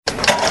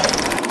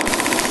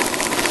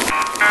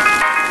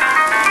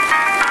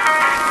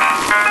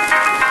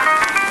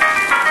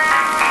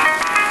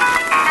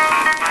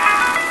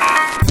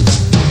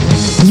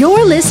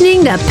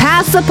to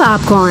Pass the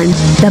Popcorn,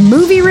 the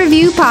movie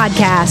review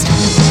podcast.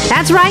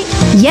 That's right,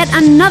 yet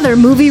another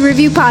movie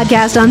review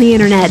podcast on the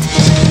internet.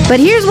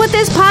 But here's what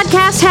this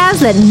podcast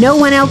has that no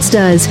one else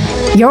does.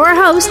 Your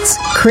hosts,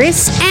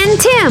 Chris and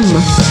Tim.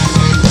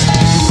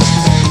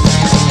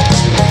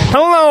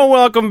 Hello,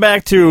 welcome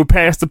back to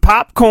Pass the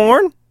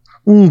Popcorn.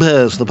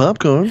 Pass the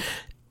popcorn.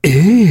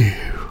 Ew.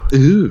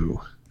 Ooh.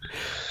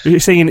 Are you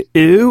saying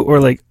ew or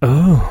like,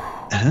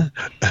 oh?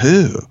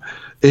 Ooh.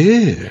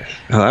 Ew.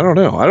 I don't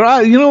know.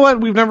 You know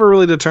what? We've never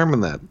really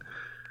determined that.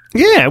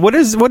 Yeah, what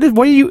are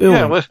you ew?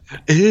 Yeah,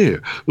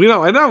 ew.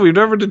 I know, we've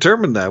never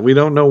determined that. We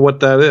don't know what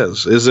that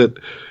is. Is it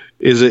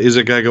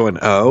a guy going,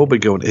 oh,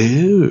 but going,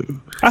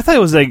 ew? I thought it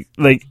was like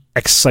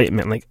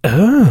excitement, like,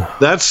 oh.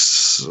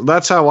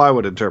 That's how I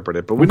would interpret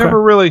it, but we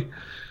never really,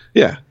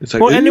 yeah. It's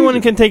like, well,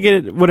 anyone can take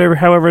it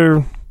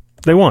however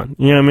they want.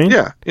 You know what I mean?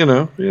 Yeah,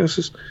 yeah, it's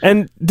just.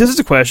 And this is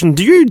a question: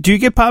 Do you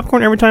get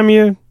popcorn every time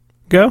you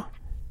go?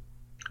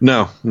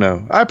 No.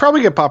 I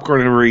probably get popcorn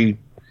every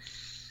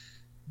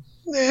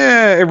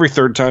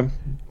third time.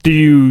 Do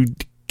you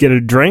get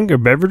a drink or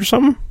beverage or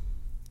something?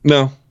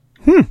 No.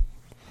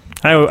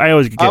 I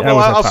always get.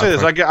 I'll say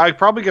this: I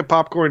probably get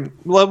popcorn.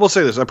 Well, we'll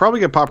say this: I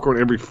probably get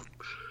popcorn every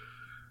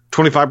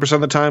 25%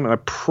 of the time, and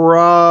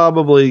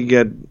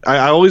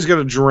I always get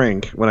a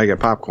drink when I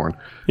get popcorn.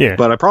 Yeah,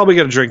 but I probably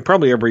get a drink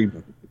probably every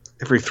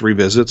 3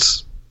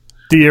 visits.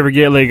 Do you ever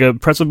get like a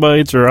pretzel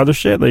bites or other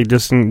shit, like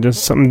just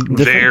something different?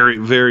 Very,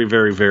 very,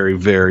 very, very,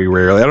 very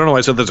rarely. I don't know why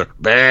I said this.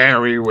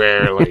 Very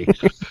rarely.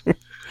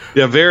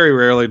 Yeah, very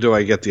rarely do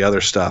I get the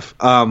other stuff.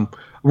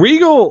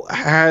 Regal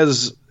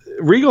has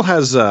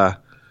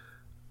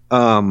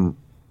like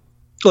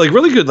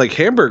really good like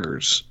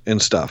hamburgers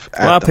and stuff.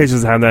 A lot of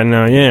places have that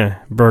now, yeah.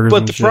 Burgers.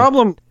 But the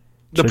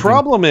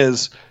problem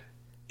is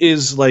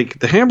like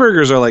the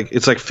hamburgers are like,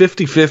 it's like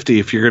 50-50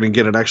 if you're going to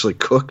get it actually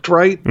cooked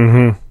right.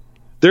 Mm-hmm.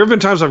 There have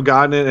been times I've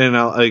gotten it and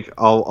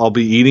I'll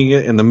be eating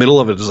it and the middle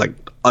of it is like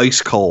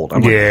ice cold.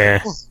 I'm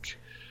like, fuck.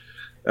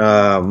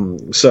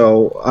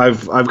 So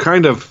I've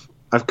kind of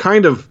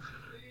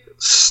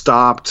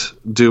stopped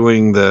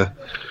doing the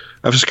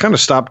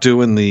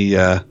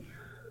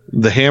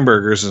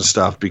hamburgers and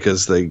stuff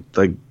because they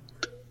like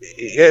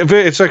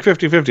it's like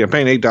 50-50. I'm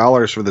paying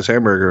 $8 for this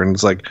hamburger and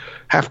it's like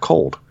half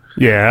cold.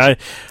 Yeah,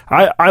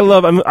 I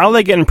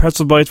like getting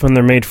pretzel bites when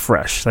they're made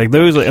fresh, like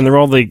those, and they're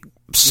all like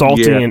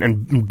salty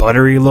and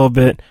buttery a little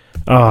bit.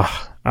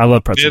 Oh, I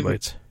love pretzel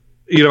bites.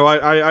 You know,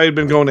 I had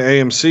been going to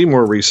AMC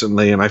more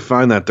recently, and I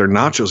find that their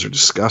nachos are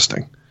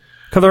disgusting.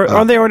 Cause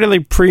are they already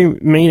like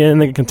pre-made in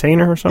the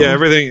container or something? Yeah,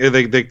 everything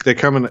they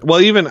come in.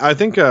 Well, even I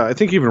think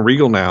even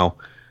Regal now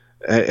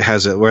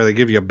has it where they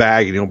give you a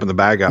bag and you open the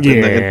bag up.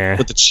 Yeah,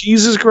 but the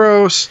cheese is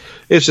gross.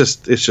 It's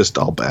just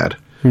all bad.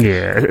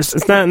 Yeah,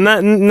 it's not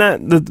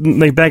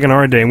like back in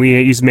our day.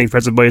 We used to make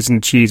pretzel bites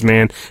and cheese,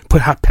 man. Put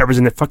hot peppers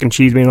in the fucking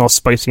cheese, man, all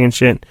spicy and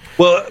shit.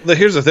 Well,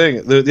 here's the thing.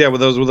 With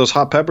those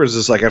hot peppers,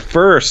 is like at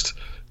first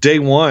day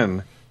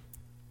one,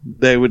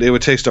 it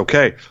would taste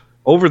okay.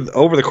 Over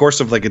the course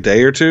of like a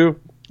day or two,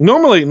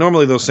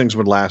 normally those things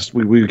would last.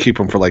 We would keep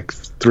them for like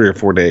 3 or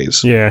 4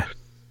 days. Yeah,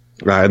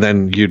 and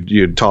then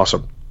you'd toss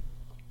them.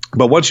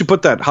 But once you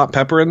put that hot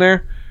pepper in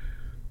there,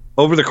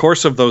 over the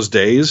course of those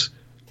days,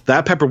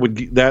 that pepper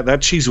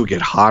that cheese would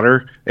get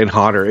hotter and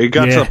hotter. It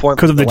got to the point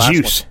because of the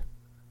juice.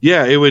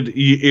 Yeah, it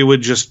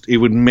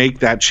would make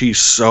that cheese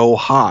so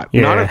hot.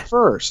 Yeah. Not at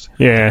first.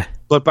 Yeah,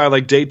 but by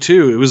like day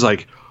 2, it was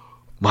like,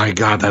 my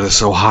God, that is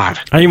so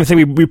hot. I even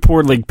think we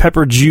poured like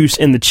pepper juice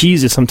in the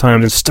cheeses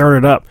sometimes and stirred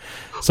it up.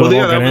 So it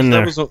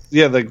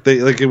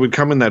would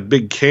come in that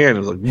big can. It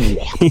was like,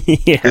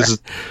 yeah. This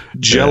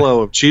jello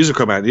of cheese would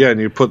come out. Yeah,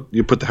 and you put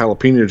the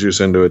jalapeno juice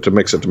into it to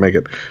make it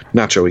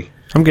nacho-y.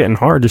 I'm getting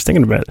hard just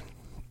thinking about it.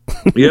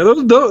 Yeah,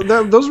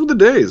 those were the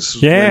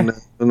days. Yeah,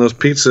 when those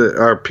those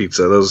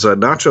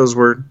nachos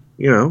were,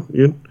 you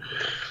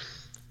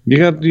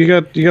got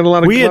a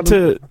lot of. We had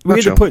to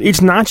put each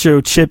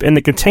nacho chip in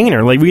the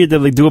container. Like we had to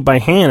like do it by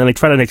hand and like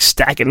try to like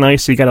stack it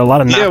nice so you got a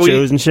lot of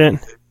nachos and shit.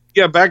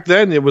 Yeah, back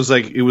then it was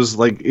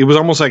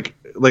almost like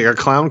a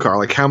clown car.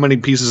 Like how many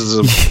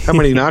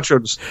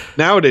nachos?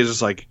 Nowadays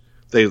it's like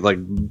they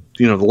the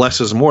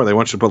less is more. They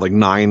want you to put like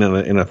 9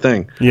 in a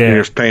thing. Yeah, and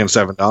you're paying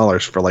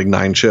 $7 for like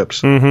 9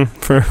 chips. Mm-hmm.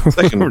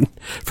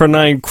 For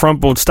 9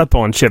 crumpled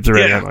step-on chips.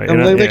 Yeah,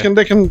 they can.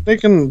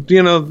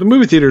 The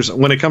movie theaters,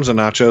 when it comes to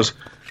nachos,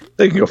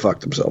 they can go fuck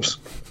themselves.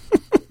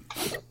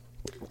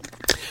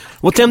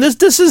 Well, Tim,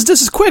 this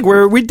is quick.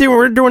 We're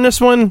doing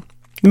this one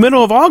the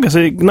middle of August,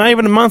 not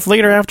even a month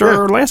later after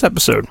our last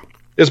episode.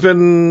 It's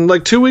been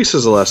like 2 weeks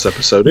since the last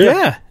episode.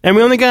 Yeah, and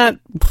we only got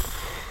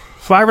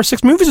 5 or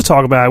 6 movies to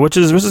talk about, which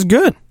is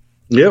good.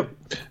 Yep.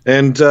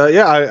 And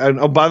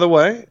by the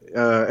way,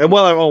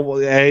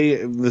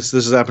 this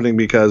is happening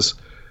because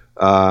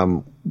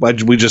I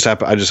just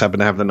happened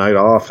to have the night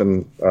off,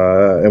 and we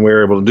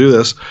were able to do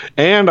this.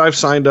 And I've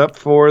signed up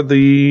for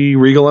the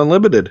Regal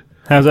Unlimited.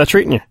 How's that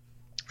treating you?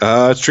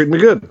 It's treating me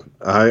good.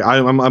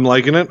 I'm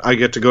liking it. I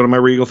get to go to my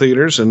Regal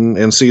theaters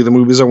and see the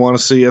movies I want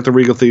to see at the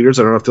Regal theaters.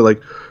 I don't have to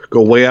like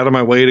go way out of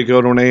my way to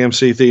go to an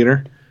AMC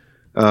theater.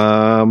 So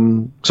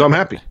I'm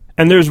happy.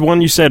 And there's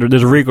one you said,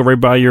 there's a Regal right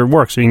by your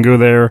work, so you can go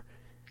there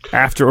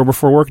after or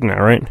before work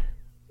now, right?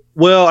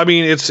 Well, I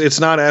mean, it's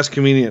not as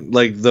convenient.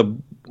 Like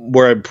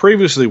where I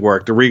previously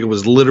worked, the Regal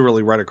was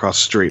literally right across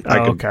the street.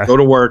 I could go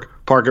to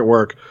work, park at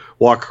work,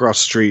 walk across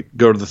the street,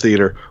 go to the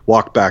theater,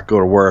 walk back, go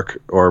to work,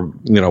 or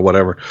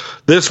whatever.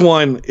 This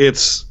one,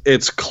 it's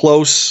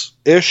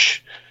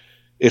close-ish.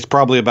 It's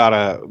probably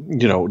about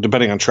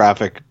depending on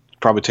traffic,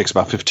 probably takes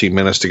about 15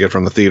 minutes to get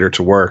from the theater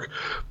to work.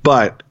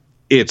 But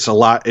it's a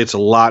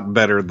lot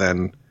better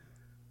than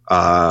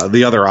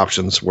the other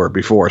options were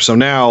before. So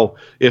now,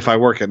 if I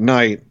work at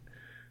night,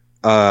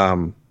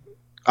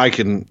 I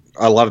can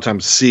a lot of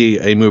times see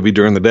a movie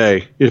during the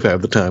day if I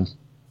have the time.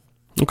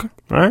 Okay,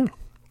 all right.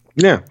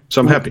 Yeah,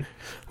 so I'm happy.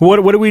 What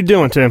are we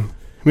doing, Tim?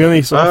 We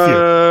only saw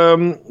a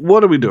few.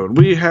 What are we doing?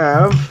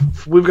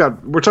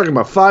 We're talking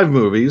about 5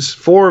 movies.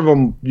 4 of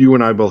them you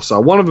and I both saw.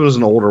 One of them is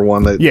an older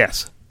one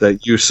that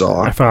you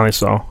saw. I finally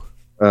saw.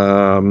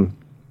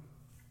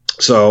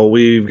 So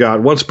we've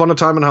got Once Upon a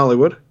Time in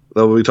Hollywood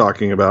that we'll be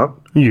talking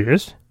about.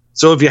 Yes.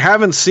 So if you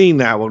haven't seen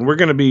that one, we're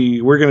gonna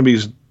be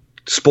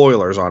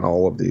spoilers on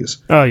all of these.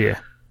 Oh yeah.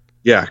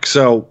 Yeah,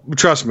 so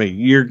trust me,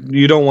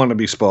 you don't want to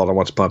be spoiled on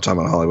Once Upon a Time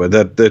in Hollywood.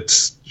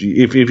 That's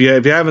if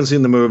you haven't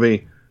seen the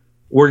movie,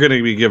 we're going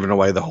to be giving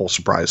away the whole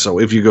surprise. So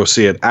if you go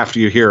see it after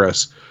you hear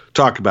us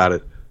talk about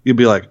it, you'll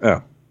be like,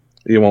 oh,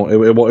 it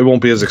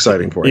won't be as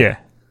exciting for you. Yeah,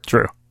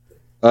 true.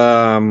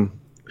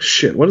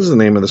 Shit, what is the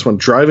name of this one?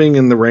 Driving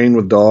in the Rain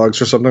with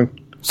Dogs or something?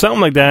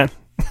 Something like that.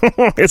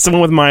 It's the one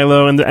with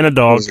Milo and a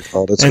dog. What is it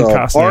called? It's and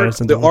called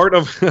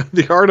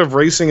The Art of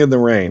Racing in the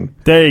Rain.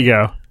 There you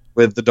go.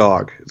 With the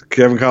dog.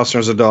 Kevin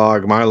Costner's a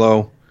dog.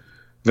 Milo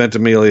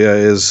Ventimiglia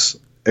is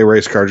a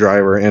race car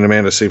driver, and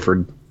Amanda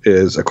Seyfried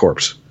is a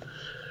corpse.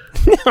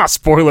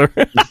 Spoiler.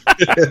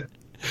 And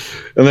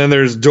then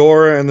there's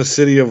Dora and the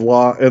City of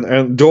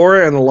and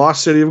Dora and the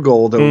Lost City of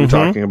Gold that we're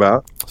talking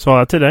about. Saw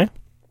that today.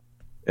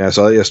 Yeah, I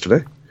saw that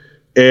yesterday.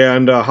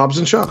 And Hobbs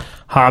and Shaw.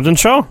 Hobbs and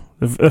Shaw.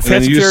 The Fast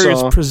and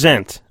Furious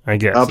present, I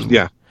guess.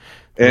 Yeah.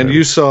 And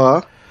you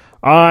saw?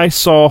 I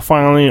saw on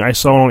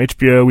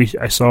HBO.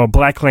 I saw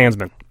Black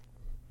Klansman.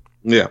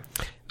 Yeah.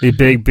 The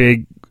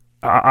big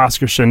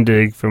Oscar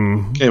shindig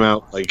came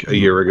out like a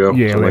year ago.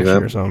 Yeah, last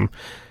year or something.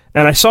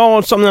 And I saw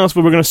something else,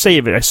 but we're going to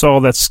save it. I saw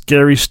that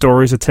Scary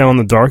Stories to Tell in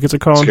the Dark, is it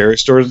called? Scary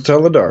Stories to Tell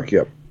in the Dark,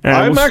 yep.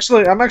 I'm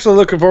actually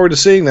looking forward to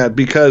seeing that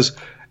because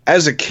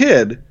as a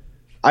kid,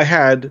 I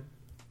had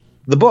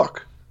the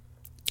book.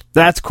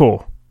 That's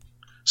cool.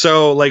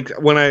 So, like,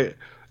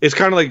 it's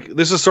kind of like,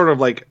 this is sort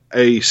of like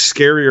a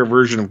scarier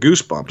version of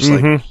Goosebumps.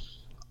 Like,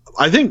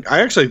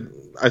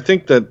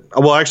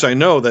 I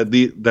know that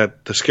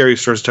the Scary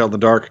Stories to Tell in the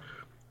Dark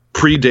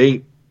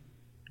predate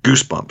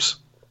Goosebumps.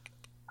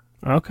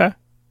 Okay.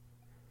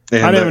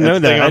 And, I didn't know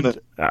that.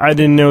 I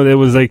didn't know that it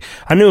was like,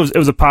 I knew it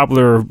was a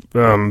popular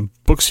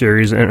book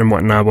series and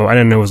whatnot, but I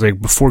didn't know it was like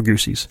before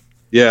Goosies.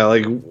 Yeah,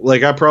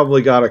 like I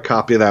probably got a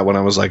copy of that when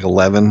I was like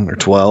 11 or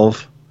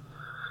 12.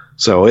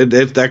 So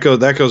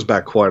that goes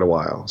back quite a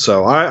while.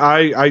 So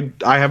I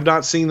have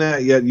not seen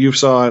that yet. You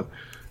saw it.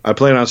 I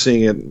plan on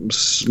seeing it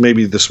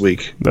maybe this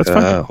week. That's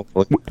fine.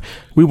 Hopefully.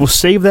 We will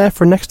save that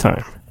for next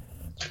time.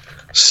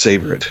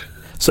 Savor it.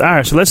 So all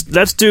right, so let's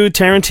do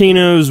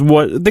Tarantino's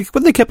what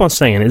they kept on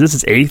saying. Is this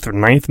his 8th or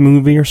 9th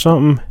movie or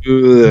something?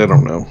 I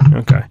don't know.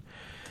 Okay.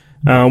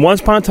 Once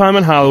Upon a Time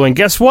in Hollywood. And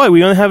guess what?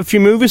 We only have a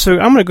few movies, so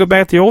I'm going to go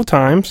back to the old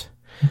times.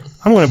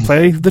 I'm going to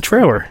play the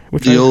trailer.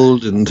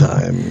 Olden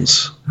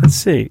times. Let's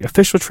see.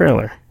 Official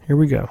trailer. Here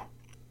we go.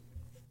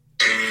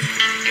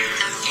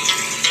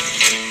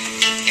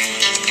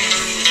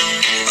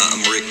 I'm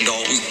Rick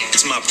Dalton.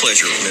 It's my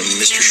pleasure,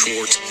 Mr.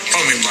 Schwartz.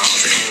 Call me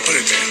Marvin. Put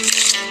it there.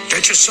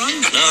 That your son?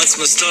 No, it's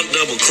my stunt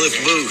double, Cliff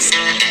Booth.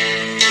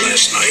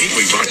 Last night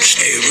we watched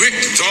a Rick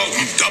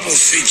Dalton double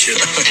feature.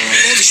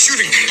 All the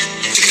shooting.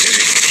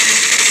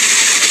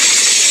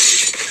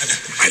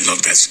 I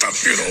love that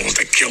stuff,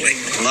 the killing.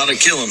 A lot of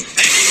killing.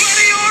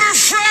 Anybody order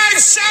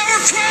fried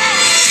sauerkraut?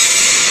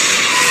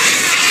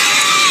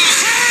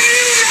 Can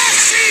you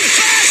Nazi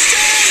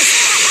bastard?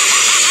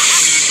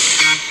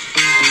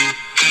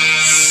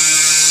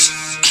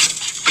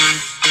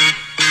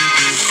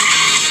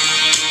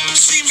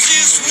 Seems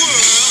this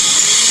world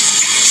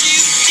got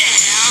you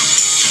down.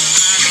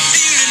 You're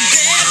feeling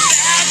bad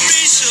about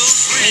me, so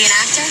Are you an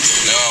actor?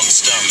 No, I'm a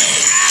stuntman.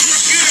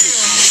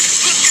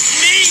 look at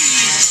me.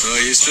 Oh,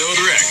 you still with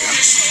Rick, huh?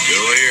 Go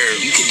here.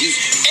 You can do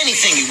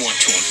anything you want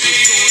to him.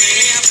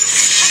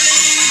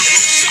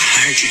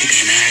 I hired you to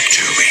be an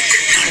actor, Rick,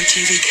 not a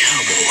TV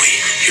cowboy.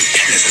 You're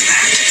better than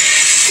that.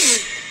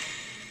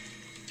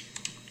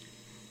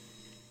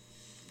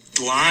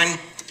 Line?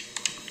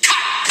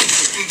 Cut!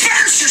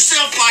 Embarrass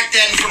yourself like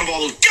that in front of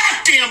all those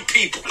goddamn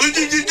people. All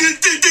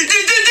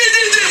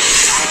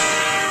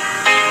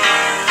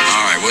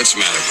right, what's the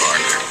matter,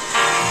 partner?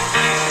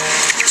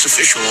 It's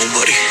official, old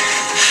buddy.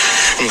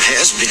 Well, it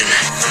has been.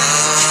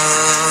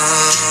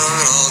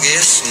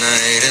 August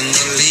night and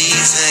the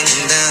leaves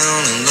hanging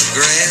down and the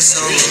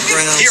grass on the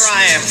ground. Here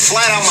I am,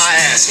 flat on my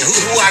ass. Who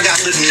I got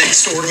living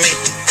next door to me?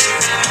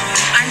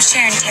 I'm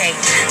Sharon Tate.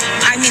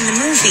 I'm in the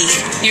movie.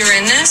 You're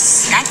in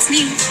this? That's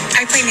me.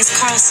 I play Miss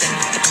Carlson,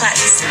 the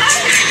klutz.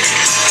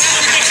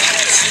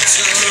 It's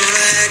a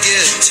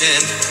ragged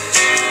tent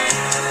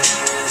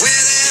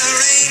where there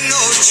ain't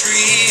no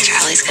tree.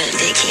 Charlie's gonna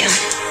dig you.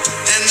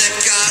 And that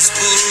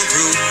gospel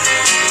group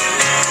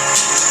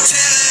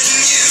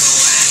telling you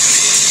and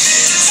me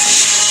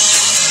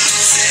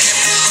save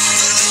for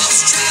the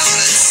lost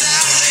traveling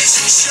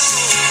salvation show.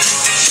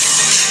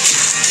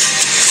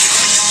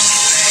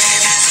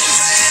 Babies and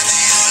fancy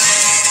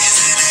ladies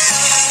and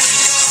everyone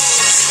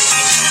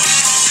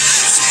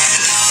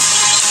knows.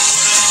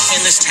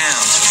 In this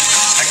town,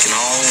 I can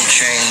all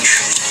change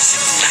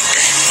like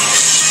that.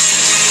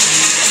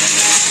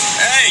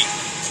 Hey!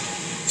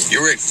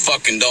 You're Rick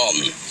fucking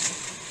Dalton.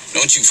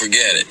 Don't you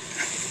forget it.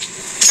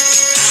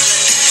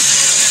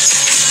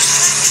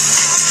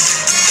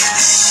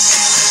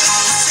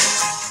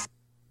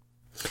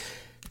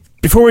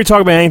 Before we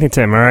talk about anything,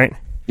 Tim, all right?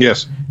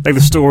 Yes. Like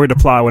the story, the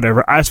plot,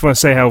 whatever, I just want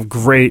to say how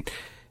great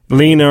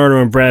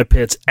Leonardo and Brad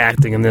Pitt's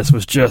acting in this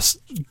was just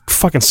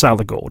fucking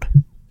solid gold.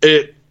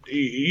 Tarantino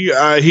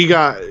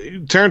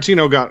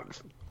got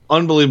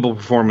unbelievable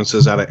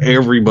performances out of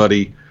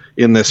everybody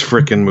in this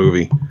frickin'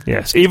 movie.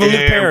 Yes, even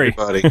Luke Perry.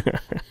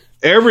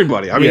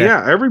 Everybody. I mean,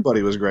 Yeah.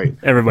 everybody was great.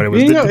 Everybody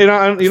was. You know,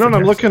 I'm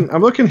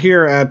looking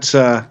here at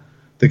the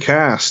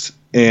cast,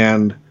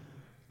 and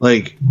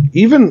I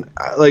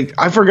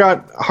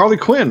forgot Harley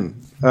Quinn.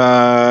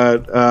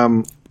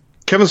 Kevin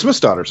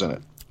Smith's daughter's in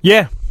it.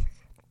 Yeah.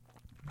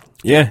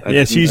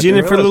 She's in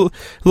it for a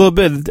little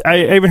bit.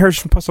 I even heard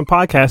from some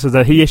podcasts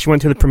that he actually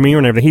went to the premiere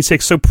and everything. He's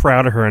like so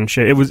proud of her and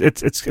shit.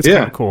 It's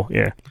kind of cool.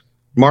 Yeah.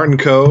 Martin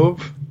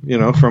Cove,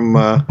 from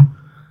I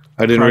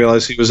didn't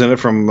realize he was in it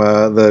from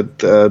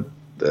the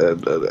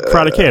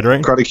Karate Kid,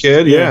 right? Karate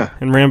Kid, yeah.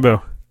 And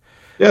Rambo.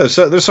 Yeah,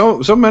 so there's so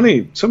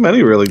many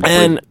really great,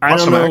 and I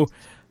don't know.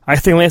 I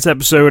think last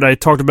episode I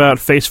talked about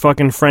face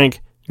fucking Frank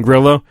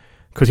Grillo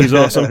because he's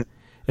awesome.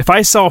 If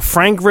I saw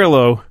Frank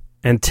Grillo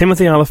and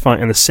Timothy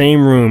Olyphant in the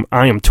same room,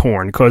 I am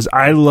torn because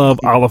I love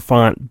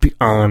Olyphant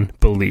beyond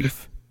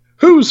belief.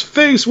 Whose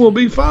face will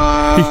be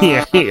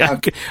fine? Yeah,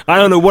 I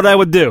don't know what I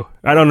would do.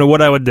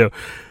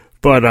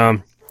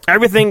 But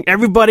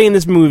everybody in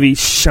this movie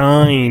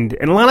shined,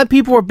 and a lot of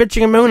people were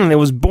bitching and moaning. It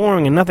was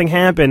boring and nothing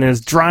happened. And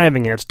it's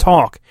driving and it's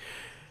talk.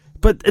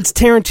 But it's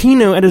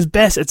Tarantino at his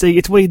best.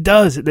 It's what he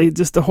does.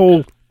 Just the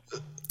whole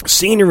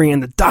scenery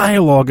and the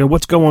dialogue and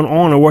what's going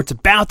on or what's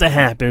about to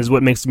happen is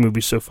what makes the movie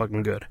so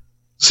fucking good.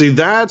 See,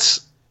 that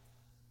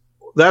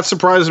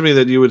surprises me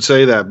that you would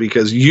say that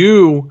because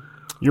you're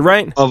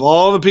right. Of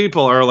all the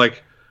people are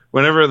like,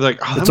 whenever like,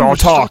 oh, it's all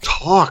talk.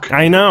 Talk.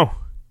 I know,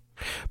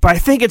 but I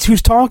think it's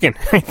who's talking.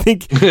 I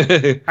think.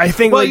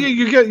 Well,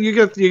 you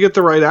get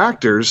the right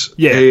actors,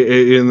 yeah,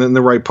 in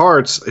the right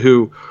parts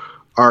who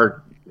are.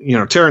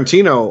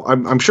 Tarantino,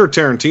 I'm sure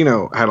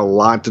Tarantino had a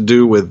lot to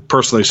do with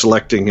personally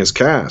selecting his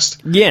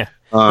cast. Yeah.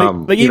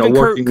 Like even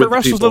Kurt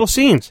Russell's little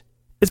scenes.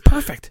 It's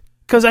perfect.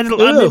 Because I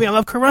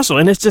love Kurt Russell.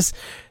 And it's just,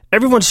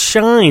 everyone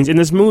shines in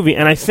this movie.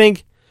 And I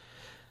think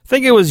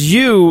it was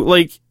you,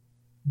 like,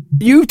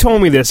 you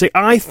told me this. Like,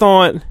 I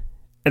thought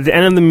at the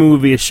end of the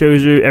movie, it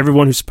shows you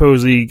everyone who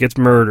supposedly gets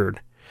murdered.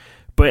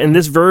 But in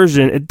this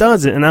version, it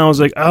doesn't. And I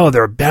was like, oh,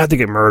 they're about to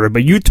get murdered.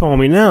 But you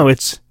told me, no,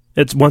 it's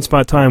Once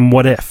Upon a Time,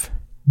 what if?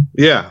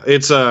 Yeah,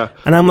 it's a,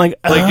 and I'm like,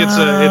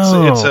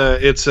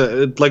 it's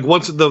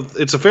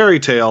a fairy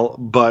tale,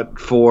 but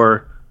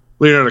for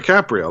Leonardo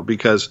DiCaprio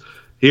because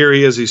here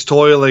he is, he's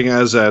toiling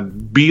as a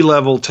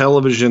B-level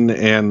television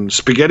and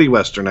spaghetti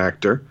western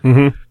actor,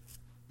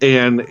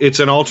 and it's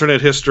an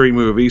alternate history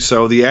movie,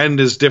 so the end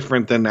is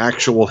different than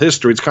actual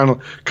history. It's kind of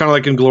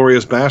like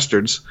Inglourious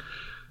Bastards.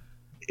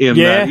 He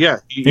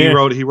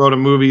wrote a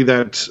movie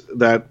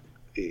that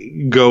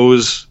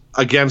goes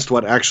against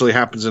what actually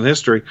happens in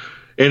history.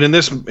 And in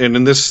this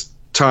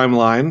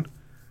timeline,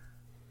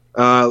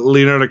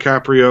 Leonardo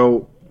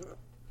DiCaprio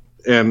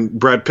and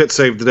Brad Pitt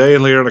saved the day,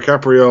 and Leonardo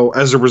DiCaprio,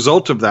 as a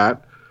result of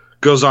that,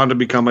 goes on to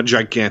become a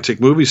gigantic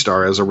movie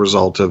star as a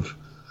result of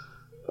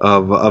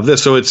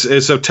this.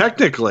 So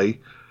technically,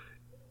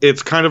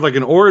 it's kind of like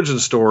an origin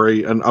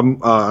story, a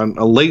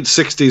late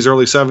 '60s,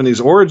 early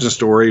 '70s origin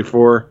story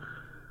for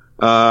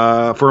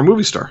a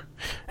movie star.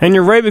 And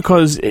you're right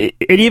because it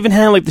even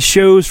had like the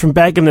shows from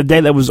back in the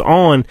day that was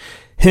on.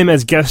 Him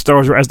as guest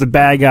stars or as the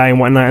bad guy and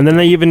whatnot. And then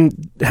they even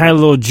had a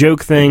little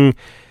joke thing.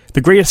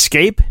 The Great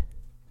Escape?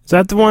 Is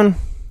that the one?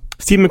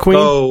 Steve McQueen?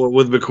 Oh,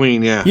 with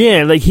McQueen, yeah.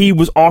 Yeah, like he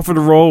was offered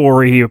a role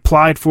or he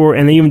applied for it,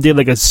 and they even did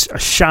like a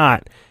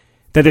shot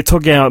that they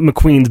took out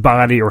McQueen's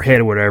body or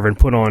head or whatever and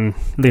put on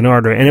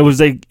Leonardo. And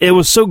it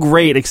was so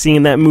great like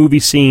seeing that movie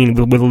scene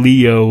with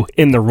Leo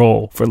in the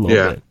role for a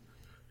little bit.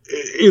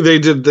 They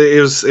did.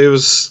 It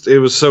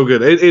was so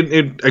good.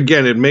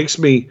 It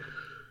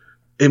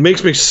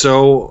makes me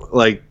so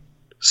like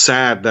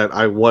sad that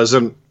I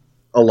wasn't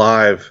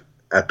alive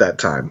at that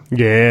time.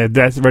 Yeah,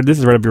 this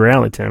is right up your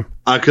alley, Tim.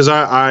 Because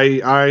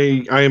I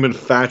am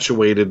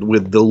infatuated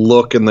with the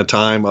look and the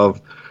time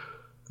of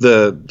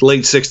the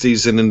late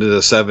 60s and into the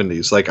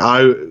 70s. Like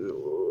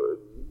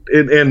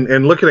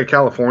and looking at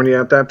California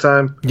at that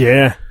time.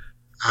 Yeah.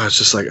 I was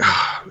just like,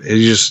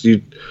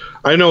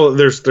 I know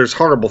there's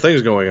horrible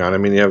things going on. I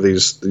mean, you have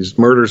these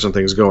murders and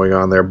things going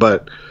on there,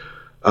 but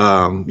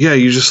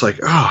you just like,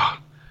 I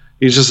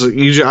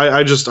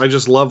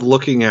just love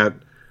looking at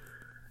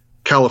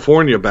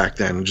California back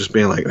then and just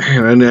being like,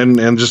 man,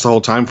 and just the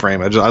whole time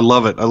frame. I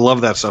love it. I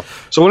love that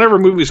stuff. So whenever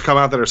movies come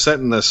out that are set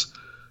in this,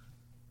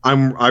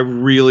 I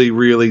really,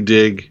 really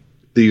dig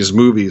these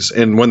movies.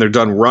 And when they're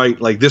done right,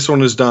 like this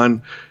one is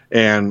done,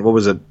 and what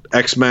was it?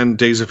 X-Men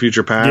Days of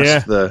Future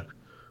Past. Yeah.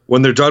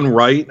 When they're done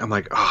right, I'm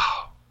like,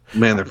 oh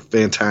man, they're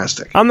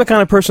fantastic. I'm the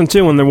kind of person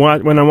too when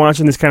I'm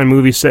watching this kind of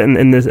movie set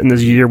in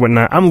this year,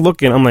 whatnot. I'm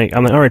like, all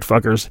right,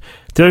 fuckers.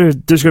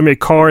 There's gonna be a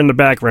car in the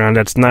background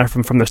that's not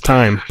from this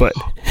time, but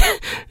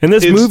in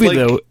this movie like,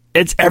 though,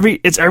 it's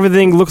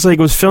everything looks like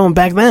it was filmed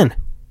back then.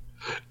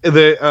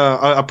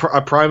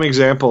 A prime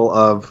example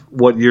of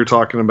what you're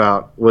talking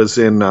about was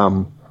in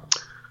what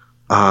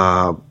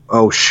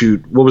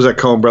was that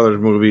Coen Brothers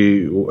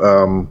movie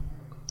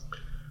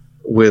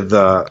with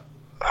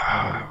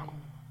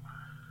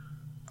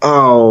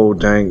No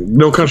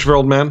Country for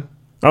Old Men.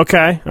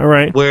 Okay, all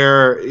right.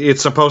 Where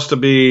it's supposed to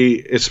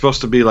be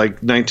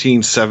like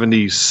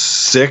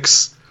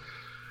 1976,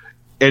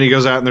 and he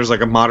goes out and there's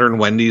like a modern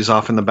Wendy's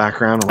off in the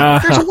background. I'm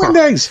like, there's a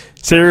Wendy's.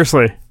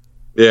 Seriously.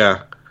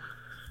 Yeah.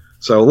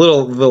 So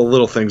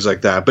little things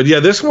like that. But yeah,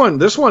 this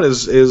one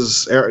is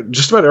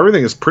just about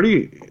everything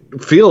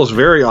feels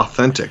very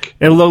authentic.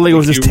 It looked like it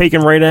was just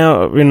taken right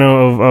out,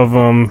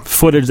 of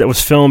footage that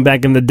was filmed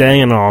back in the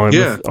day and all.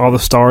 Yeah. With all the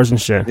stars and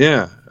shit.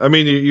 Yeah. I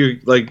mean, you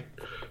like,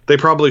 they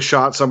probably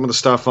shot some of the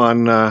stuff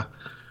on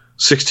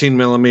 16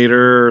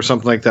 millimeter or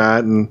something like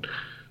that and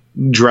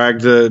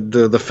dragged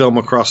the film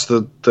across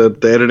the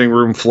editing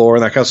room floor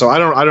and that kind of stuff.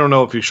 I don't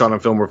know if you shot on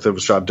film or if it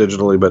was shot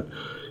digitally, but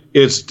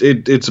it's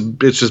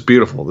just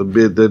beautiful.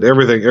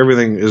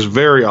 Everything is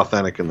very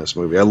authentic in this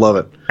movie. I love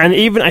it. And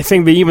I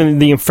think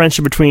the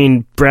friendship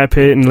between Brad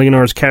Pitt and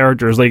Leonardo's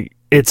characters, like,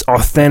 it's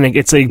authentic.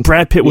 It's like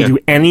Brad Pitt will do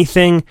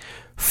anything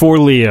for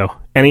Leo.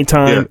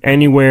 Anytime,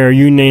 anywhere,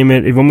 you name it.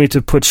 If you want me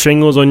to put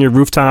shingles on your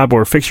rooftop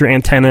or fix your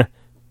antenna,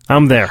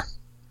 I'm there.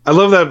 I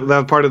love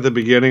that part at the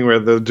beginning where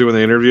they're doing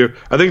the interview.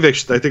 I think they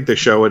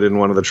show it in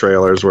one of the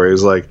trailers where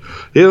he's like,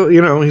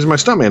 he's my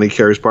stuntman. He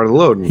carries part of the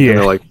load. And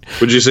they're like,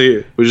 would you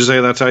say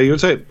that's how you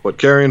would say it? What,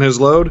 carrying his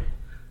load?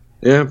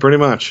 Yeah, pretty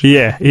much.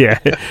 Yeah.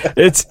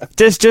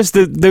 It's just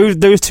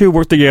those two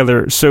work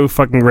together so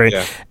fucking great.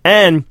 Yeah.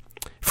 And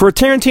for a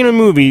Tarantino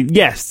movie,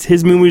 yes,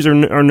 his movies are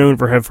known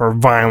for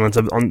violence,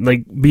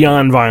 like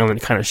beyond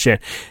violent kind of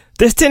shit.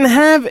 This didn't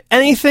have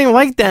anything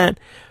like that,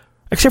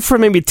 except for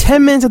maybe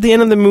 10 minutes at the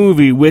end of the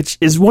movie, which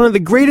is one of the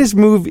greatest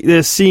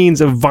scenes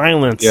of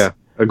violence. Yeah,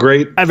 a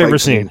great I've ever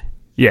seen.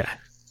 Yeah.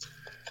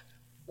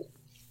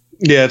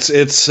 Yeah,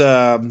 it's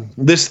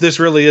this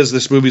really is,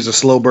 this movie's a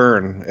slow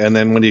burn, and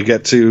then when you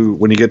get to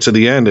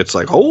the end, it's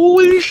like,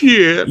 holy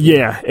shit.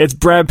 Yeah, it's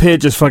Brad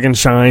Pitt just fucking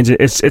shines.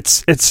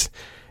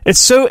 It's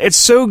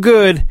so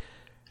good,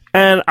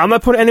 and I'm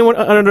not putting anyone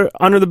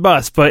under the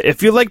bus, but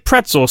if you like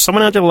pretzels,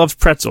 someone out there loves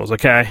pretzels,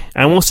 okay?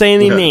 I won't say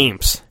any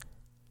names.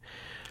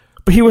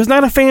 But he was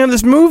not a fan of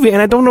this movie,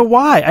 and I don't know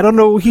why. I don't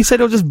know. He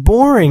said it was just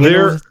boring, and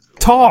it was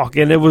talk,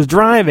 and it was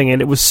driving,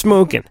 and it was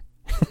smoking.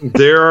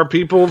 There are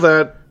people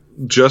that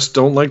just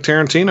don't like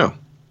Tarantino.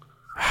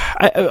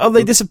 Are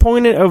they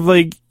disappointed of,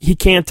 like, he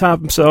can't top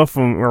himself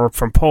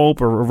from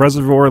Pulp or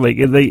Reservoir? Like,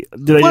 you know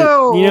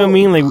what I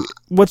mean? Like,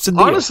 what's the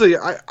deal? Honestly,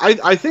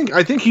 I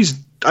think he's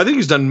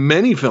done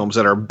many films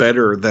that are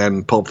better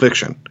than Pulp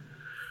Fiction.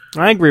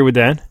 I agree with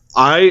that.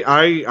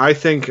 I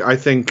think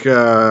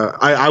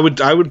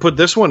I would put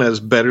this one as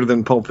better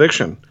than Pulp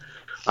Fiction.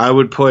 I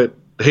would put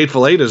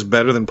Hateful Eight as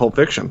better than Pulp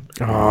Fiction.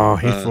 Oh,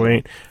 Hateful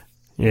Eight.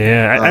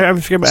 Yeah, I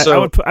forget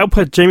about. I would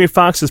put Jamie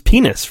Foxx's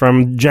penis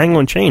from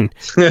Django Unchained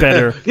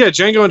better. Yeah,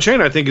 Django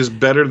Unchained I think is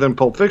better than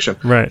Pulp Fiction.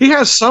 Right. He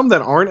has some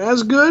that aren't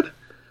as good.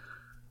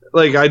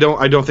 Like I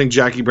don't think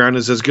Jackie Brown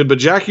is as good, but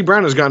Jackie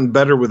Brown has gotten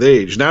better with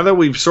age. Now that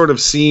we've sort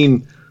of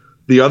seen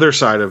the other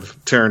side of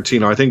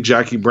Tarantino, I think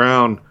Jackie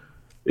Brown,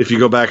 if you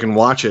go back and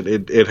watch it,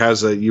 it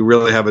has you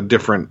really have a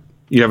different.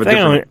 You have a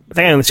different. I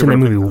think I only seen the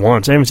movie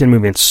once. I haven't seen the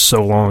movie in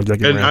so long.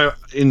 I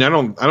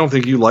don't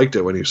think you liked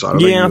it when you saw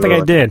it. I don't think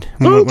I did.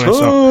 When I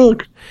saw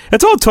it.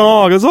 It's all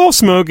talk. It's all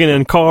smoking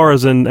and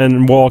cars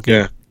and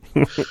walking.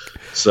 Yeah.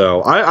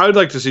 So I would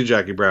like to see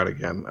Jackie Brown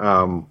again.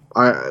 And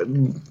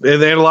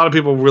a lot of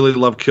people really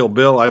love Kill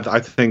Bill. I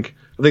think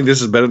this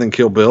is better than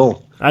Kill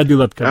Bill. I do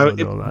love Kill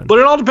Bill. But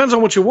it all depends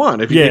on what you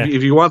want. If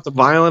you want the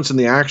violence and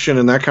the action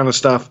and that kind of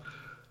stuff,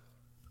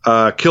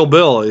 Kill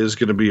Bill is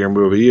going to be your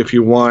movie. If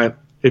you want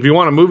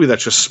a movie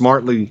that's just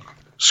smartly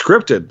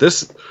scripted,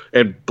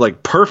 and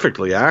like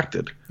perfectly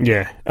acted.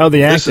 Yeah. Oh,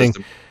 the acting.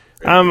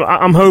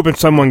 I'm hoping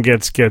someone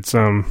gets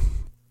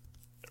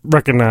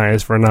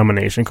recognized for a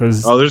nomination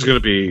because there's going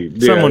to be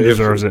someone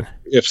deserves it.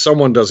 If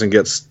someone doesn't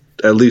get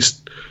at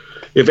least,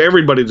 if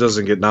everybody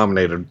doesn't get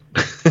nominated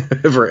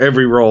for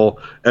every role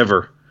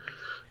ever,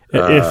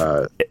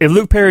 if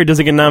Luke Perry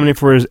doesn't get nominated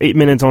for his 8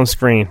 minutes on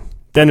screen,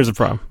 then there's a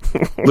problem.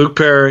 Luke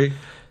Perry,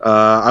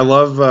 I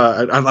love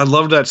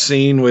that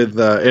scene with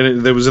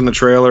and it was in the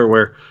trailer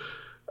where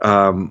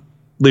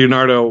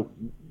Leonardo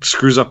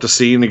screws up the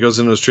scene. He goes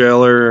into his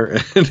trailer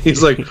and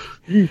he's like,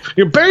 "You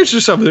embarrass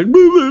yourself." Like,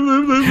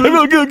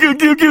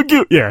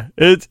 yeah,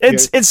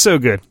 it's so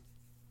good.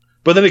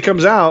 But then he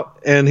comes out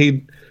and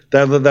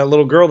that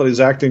little girl that he's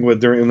acting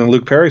with during the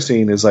Luke Perry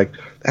scene is like,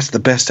 "That's the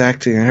best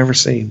acting I've ever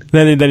seen."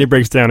 Then he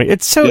breaks down.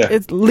 It's so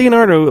it's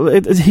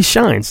Leonardo. He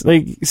shines.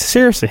 Like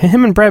seriously,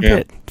 him and Brad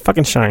Pitt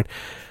fucking shine.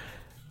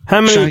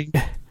 How many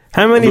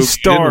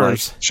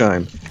stars?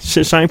 Shine,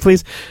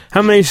 please.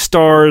 How many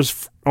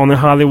stars on the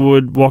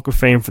Hollywood Walk of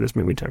Fame for this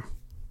movie, Tim?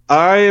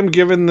 I am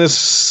giving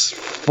this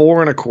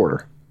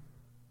 4.25.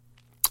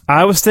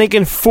 I was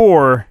thinking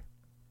 4,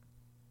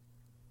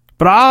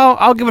 but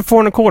I'll give it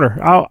 4.25.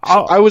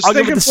 I was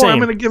thinking 4. I'm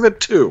going to give it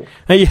 2.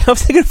 I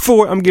was thinking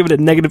 4. I'm giving it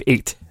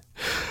 -8.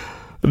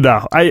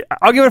 No,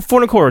 I'll give it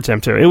 4.25,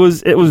 Tim. Too. It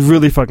was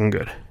really fucking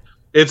good.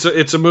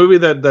 It's a movie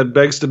that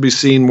begs to be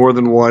seen more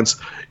than once.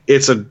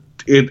 It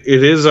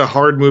is a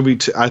hard movie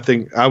to.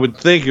 I would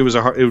think it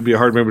would be a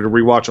hard movie to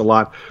rewatch a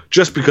lot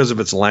just because of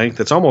its length.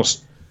 It's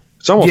almost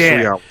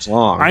 3 hours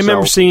long. I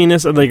remember seeing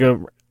this at like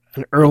an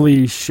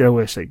early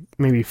showish, like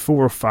maybe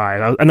 4 or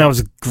 5, and I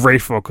was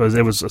grateful because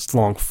it was a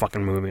long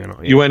fucking movie. And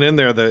all, you went in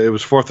there. It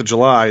was 4th of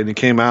July, and you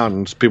came out,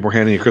 and people were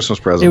handing you Christmas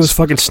presents. It was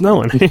fucking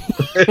snowing.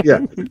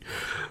 Yeah.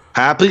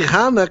 Happy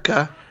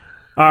Hanukkah.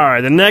 All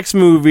right, the next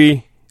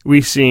movie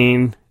we've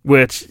seen,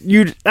 which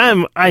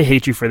I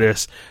hate you for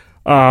this.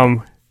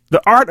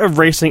 The Art of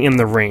Racing in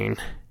the Rain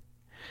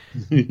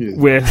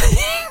with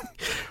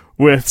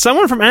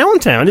someone from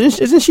Allentown.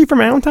 Isn't she from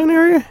Allentown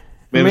area?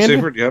 Amanda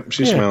Seyfried, yep,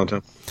 she's from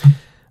Allentown.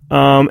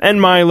 And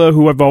Milo,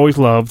 who I've always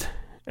loved,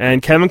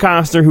 and Kevin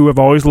Costner, who I've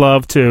always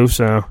loved too.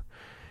 So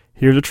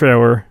here's a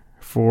trailer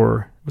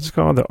for what's it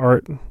called? The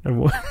Art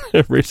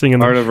of Racing in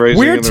the Rain.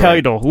 Weird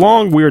title,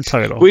 long weird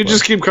title. We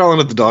just keep calling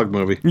it the dog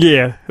movie.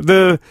 Yeah,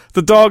 the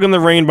dog in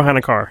the rain behind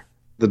a car.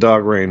 The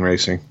dog rain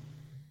racing.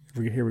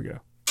 Here we go.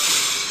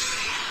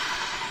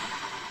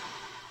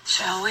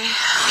 Shall we?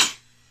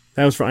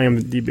 That was for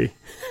IMDb.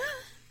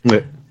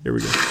 Yeah. Here we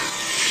go.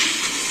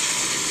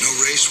 No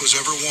race was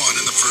ever won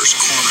in the first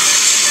corner,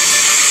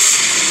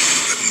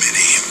 but many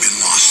have been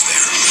lost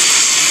there.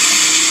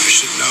 I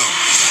should know.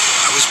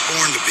 I was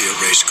born to be a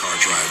race car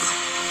driver,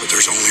 but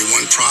there's only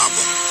one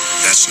problem.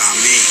 That's not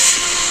me.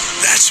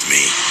 That's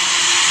me.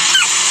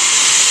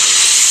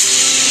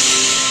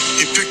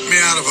 He picked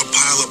me out of a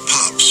pile of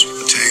pups,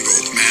 a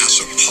tangled mass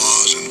of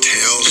paws and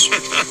tails.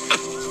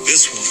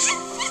 This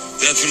one.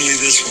 Definitely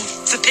this one.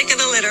 The pick of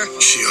the litter.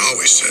 She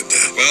always said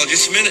that. Well,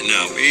 just a minute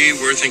now. We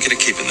were thinking of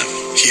keeping them.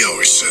 He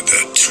always said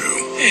that, too.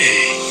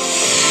 Hey.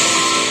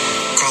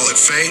 Call it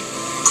fate,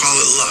 call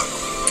it luck.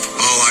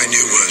 All I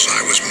knew was I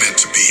was meant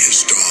to be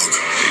his dog.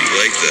 You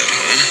like that,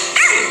 huh?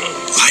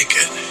 Like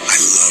it. I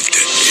loved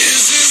it.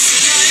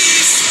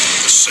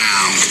 The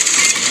sound,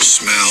 the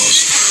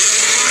smells.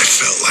 I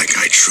felt like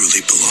I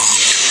truly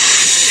belonged.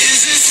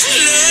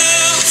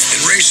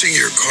 And racing,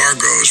 your car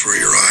goes where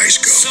your eyes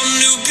go.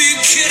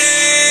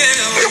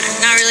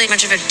 Not really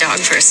much of a dog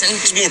person.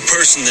 He's more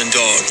person than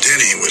dog.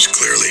 Denny was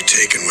clearly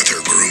taken with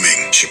her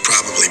grooming. She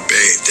probably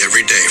bathed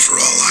every day for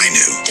all I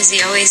knew. Does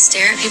he always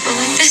stare at people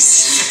like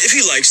this? If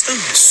he likes them.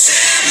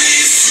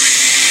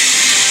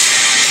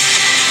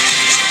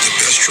 The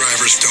best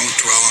drivers don't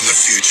dwell on the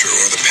future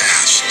or the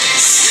past.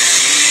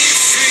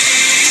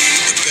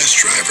 The best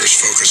drivers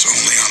focus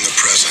only on the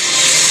present.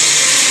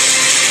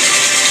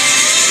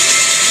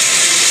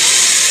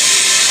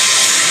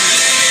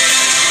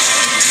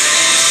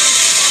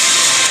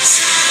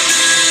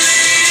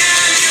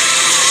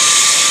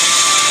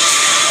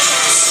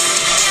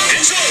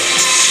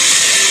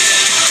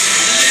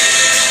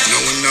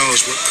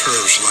 What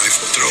curves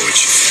life will throw at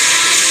you.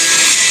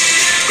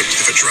 But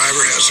if a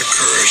driver has the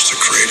courage to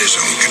create his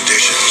own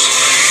conditions,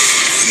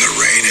 then the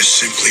rain is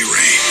simply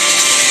rain.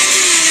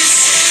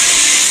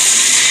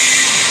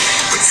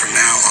 But for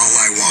now, all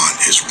I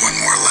want is one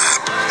more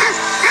lap.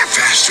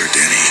 Faster,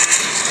 Denny.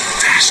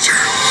 Faster.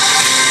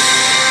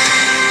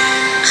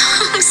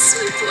 Oh,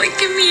 sweet boy,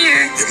 come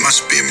here. It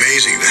must be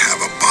amazing to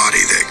have a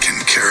body that can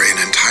carry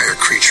an entire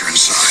creature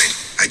inside.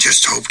 I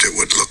just hoped it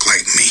would look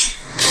like me.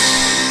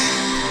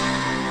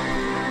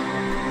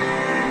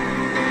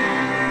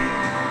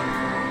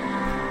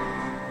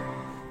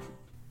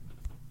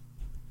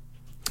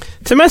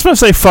 Tim, I'm supposed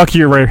to say fuck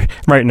you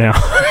right now.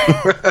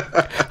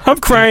 I'm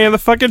crying in the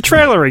fucking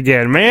trailer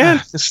again,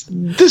 man.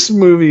 This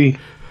movie.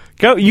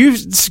 Go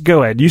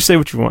ahead. You say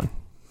what you want.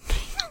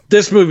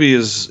 This movie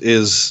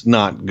is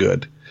not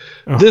good.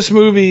 Oh. This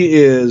movie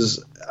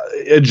is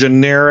a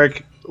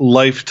generic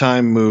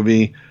Lifetime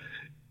movie.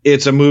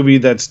 It's a movie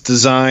that's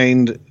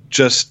designed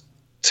just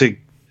to.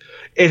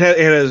 It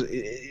has.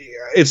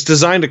 it's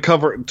designed to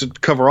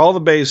cover all the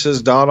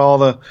bases,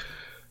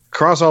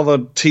 cross all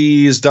the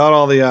T's, dot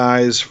all the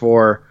I's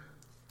for,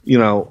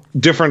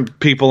 different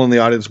people in the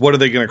audience. What are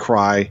they going to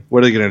cry? What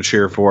are they going to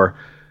cheer for?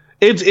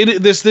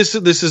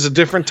 This is a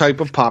different type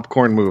of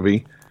popcorn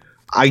movie.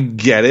 I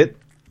get it,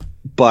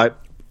 but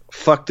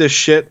fuck this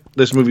shit.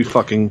 This movie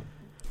fuck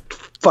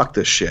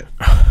this shit.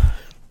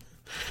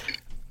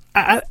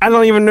 I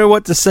don't even know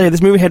what to say.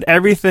 This movie had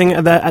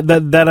everything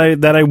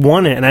that I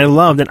wanted and I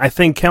loved, and I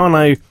think Kel and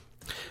I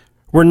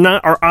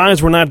our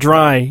eyes were not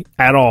dry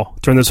at all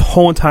during this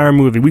whole entire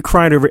movie. We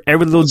cried over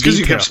every little detail. Because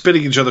you kept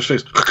spitting each other's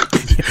face.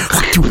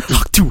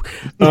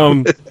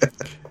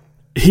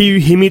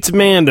 He meets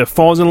Amanda,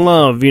 falls in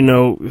love.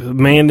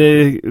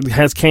 Amanda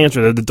has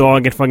cancer. The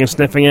dog gets fucking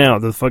sniffing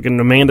out. The fucking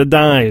Amanda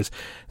dies.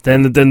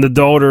 Then the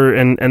daughter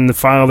and the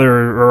father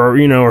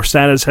are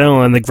sad as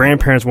hell, and the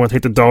grandparents want to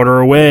take the daughter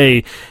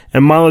away.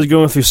 And Milo's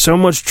going through so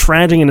much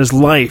tragedy in his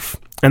life,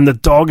 and the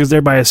dog is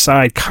there by his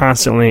side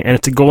constantly, and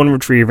it's a golden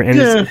retriever,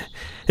 and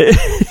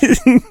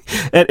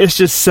it's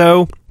just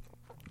so.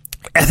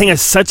 I think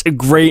it's such a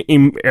great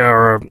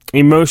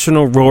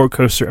emotional roller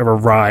coaster of a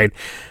ride,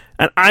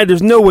 and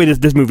there's no way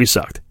this movie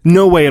sucked.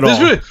 No way at all.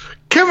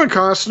 Kevin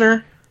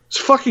Costner. It's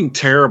fucking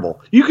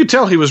terrible. You could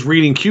tell he was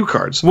reading cue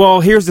cards.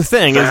 Well, here's the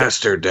thing.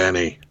 Faster,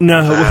 Denny.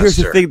 No, well, here's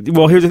the thing.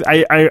 Well,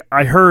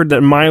 I heard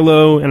that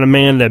Milo and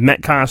Amanda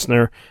met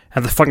Costner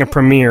at the fucking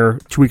premiere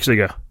 2 weeks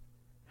ago.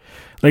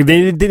 Like,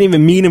 they didn't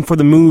even meet him for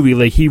the movie.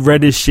 Like, he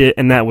read his shit,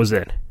 and that was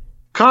it.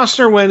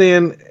 Costner went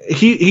in.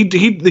 He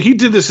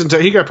did this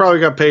until he probably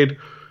got paid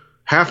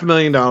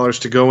 $500,000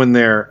 to go in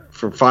there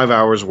for 5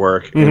 hours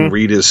work and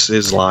read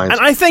his lines. And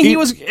I think he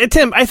was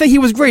Tim. I think he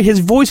was great. His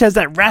voice has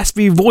that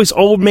raspy voice,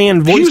 old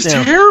man voice. He was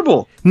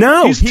terrible.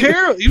 No, he was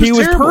terrible. He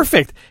was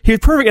perfect. He was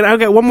perfect. And I've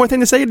got one more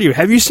thing to say to you.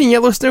 Have you seen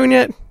Yellowstone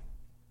yet?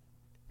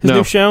 His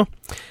new show.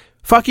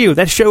 Fuck you.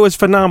 That show is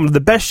phenomenal. The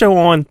best show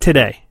on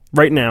today,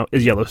 right now,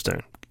 is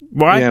Yellowstone.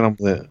 Why? Yeah, I don't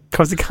believe it.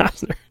 Because of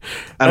Costner.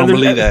 I don't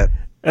believe that.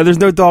 And there's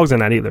no dogs in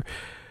that either.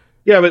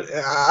 Yeah, but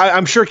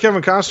I'm sure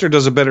Kevin Costner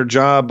does a better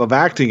job of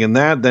acting in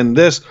that than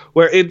this,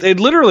 where it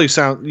literally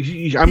sounds.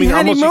 He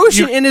had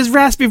emotion in his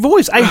raspy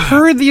voice. I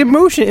heard the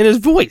emotion in his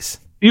voice.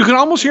 You can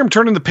almost hear him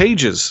turning the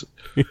pages.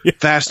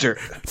 Faster,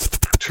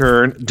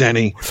 turn,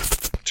 Denny,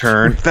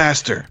 turn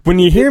faster. When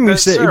you hear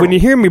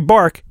me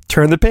bark,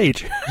 turn the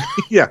page.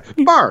 Yeah,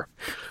 bark.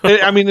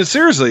 I mean,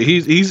 seriously,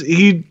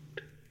 he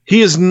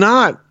is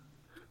not.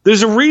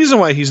 There's a reason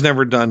why he's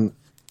never done.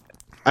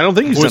 I don't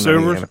think he's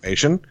done any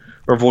animation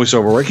or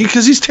voiceover work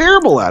because he's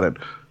terrible at it.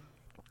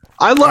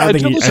 I love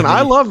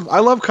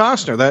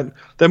Costner.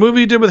 That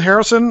movie he did with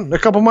Harrison a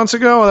couple months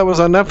ago that was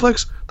on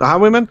Netflix, The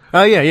Highwayman.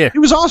 Oh yeah. He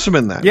was awesome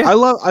in that. Yeah.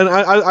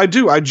 I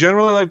do. I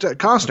generally liked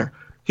Costner.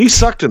 He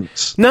sucked in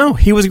this. No,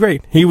 he was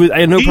great.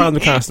 I had no problem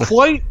with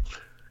Costner.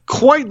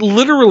 Quite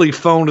literally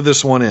phoned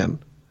this one in.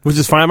 Which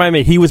is fine by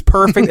me. He was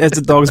perfect as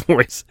the dog's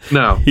voice.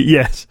 No.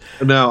 Yes.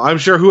 No, I'm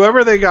sure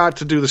whoever they got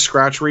to do the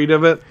scratch read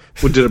of it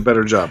did a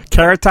better job.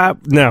 Carrot Top?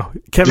 No.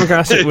 Kevin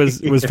Costner was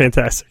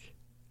fantastic.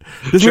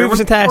 This movie was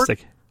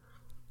fantastic.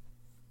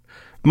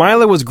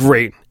 Milo was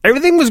great.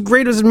 Everything was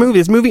great as a movie.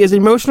 This movie is an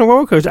emotional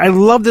roller coaster. I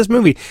love this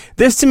movie.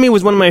 This, to me,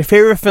 was one of my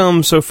favorite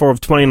films so far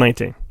of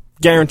 2019.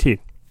 Guaranteed.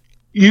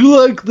 You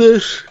like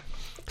this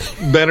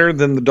better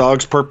than The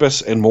Dog's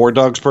Purpose and More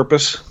Dog's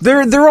Purpose?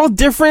 They're all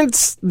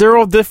different. They're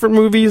all different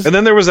movies. And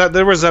then there was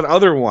that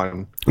other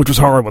one, which was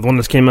horrible. The one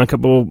that came out a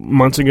couple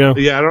months ago.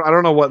 Yeah, I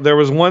don't know what. There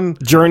was one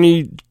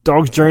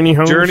Dog's Journey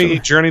Home.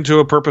 Journey to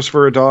a Purpose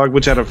for a Dog,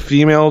 which had a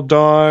female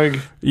dog.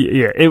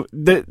 Yeah.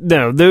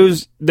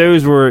 Those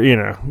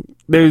were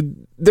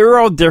they're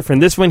all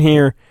different. This one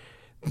here.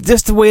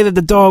 Just the way that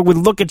the dog would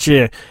look at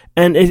you,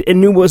 and it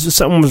knew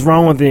something was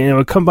wrong with it, and it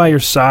would come by your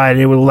side,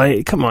 and it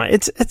would come on,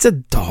 it's a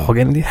dog,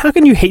 and how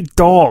can you hate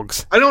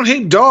dogs? I don't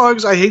hate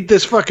dogs, I hate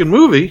this fucking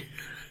movie.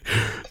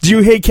 Do you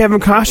hate Kevin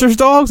Costner's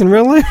dogs in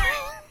real life?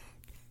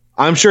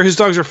 I'm sure his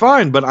dogs are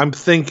fine, but I'm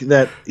think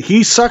that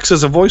he sucks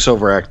as a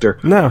voiceover actor.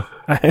 No,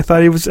 I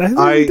thought he was. It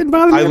didn't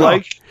bother me at all.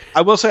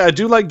 I will say I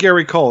do like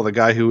Gary Cole, the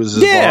guy who was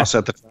his boss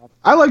at the time.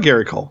 I like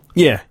Gary Cole.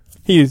 Yeah,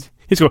 he's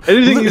cool.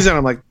 Anything he's in,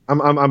 I'm like,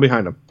 I'm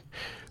behind him.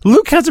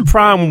 Luke has a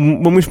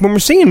problem when we're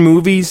seeing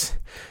movies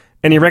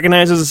and he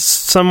recognizes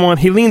someone.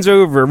 He leans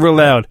over real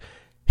loud.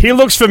 He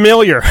looks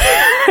familiar.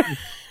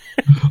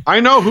 I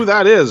know who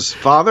that is,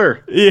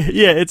 Father.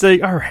 Yeah. It's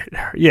like, all right.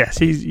 Yes,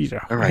 he's all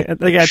right.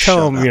 I gotta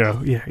tell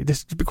him,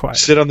 just be quiet.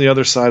 Sit on the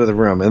other side of the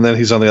room, and then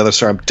he's on the other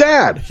side.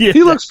 Dad,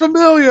 he looks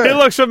familiar. He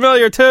looks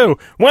familiar too.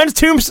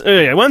 When's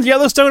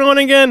Yellowstone on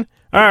again?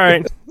 All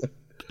right.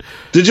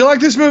 Did you like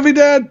this movie,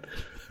 Dad?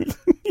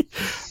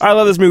 I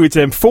love this movie,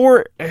 Tim.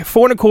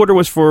 4.25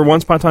 was for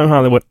Once Upon a Time in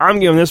Hollywood.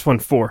 I'm giving this one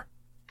 4.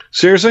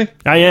 Seriously?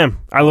 I am.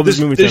 I love this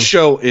movie, Tim. This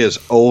show is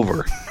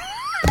over.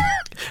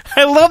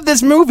 I love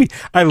this movie.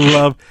 I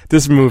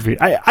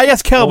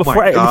asked Kel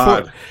before I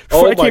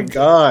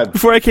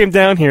came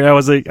down here. I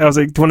was like,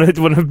 want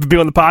to be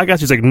on the podcast?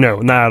 She's like, no,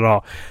 not at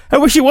all. I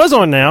wish she was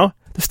on now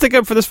to stick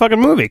up for this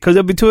fucking movie because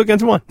it'll be 2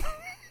 against 1.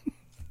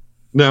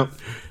 No.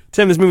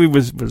 Tim, this movie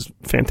was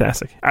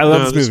fantastic. I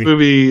love this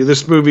movie.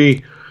 This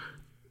movie.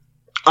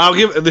 I'll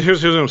give.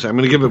 Here's what I'm saying. I'm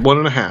going to give it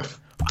 1.5.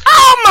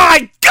 Oh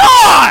my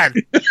god!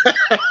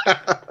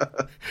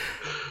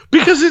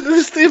 Because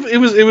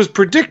it was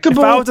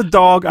predictable. If I was a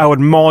dog, I would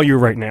maul you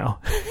right now.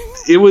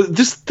 It was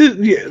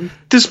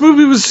this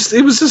movie was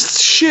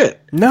just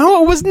shit.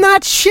 No, it was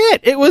not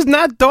shit. It was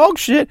not dog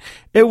shit.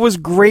 It was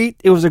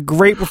great. It was a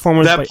great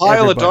performance. That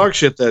pile of dog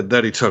shit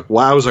that he took.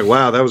 Wow, I was like,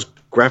 wow, that was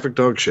graphic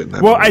dog shit. In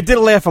that movie. I did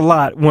laugh a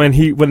lot when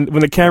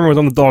the camera was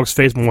on the dog's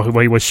face while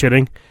he was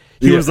shitting.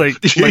 He was like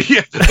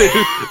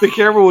the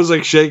camera was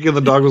like shaking.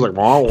 The dog was like,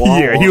 wah, wah,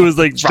 yeah, he was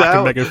like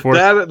rocking back and forth.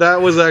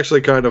 That was actually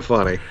kind of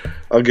funny.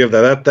 I'll give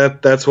that.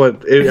 That's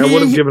what I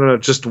would have given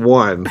it just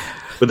 1,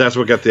 but that's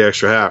what got the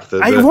extra half.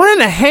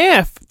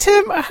 1.5.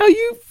 Tim, how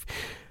you?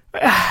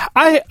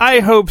 I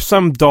hope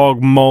some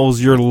dog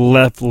mauls your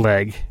left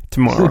leg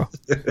tomorrow.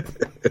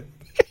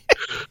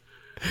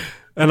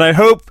 And I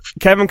hope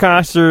Kevin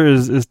Costner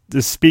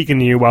is speaking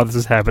to you while this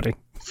is happening.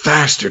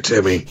 Faster,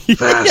 Timmy.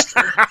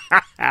 Faster.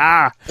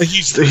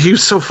 He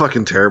was so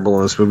fucking terrible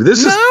in this movie.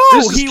 This is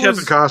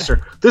Kevin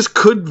Costner. This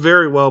could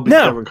very well be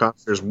Kevin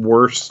Costner's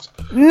worst.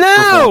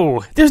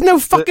 No, there's no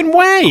fucking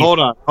way. Hold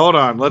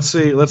on. Let's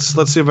see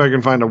if I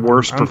can find a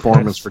worse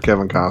performance for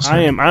Kevon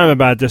Costner. I'm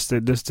about just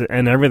to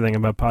end everything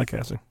about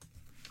podcasting.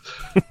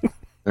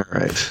 All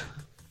right.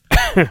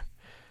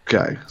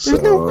 Okay.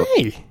 There's no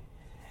way.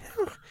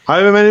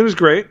 I mean, it was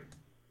great.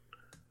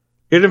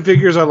 Hidden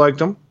Figures, I liked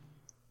him.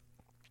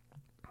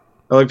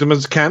 I liked him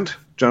as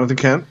Jonathan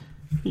Kent.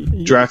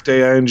 Draft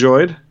Day, I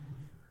enjoyed.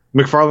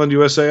 McFarland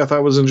USA, I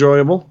thought was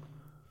enjoyable.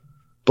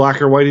 Black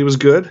or White, he was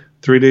good.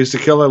 3 Days to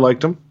Kill, I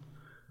liked him.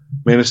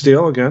 Man of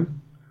Steel, again.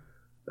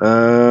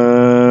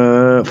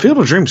 Field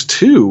of Dreams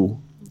 2.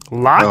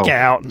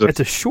 Lockout. It's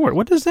a short.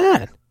 What is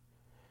that?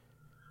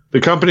 The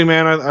Company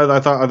Man,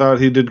 I thought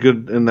he did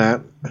good in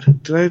that. I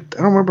don't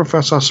remember if I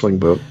saw Swing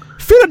Boat.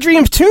 Field of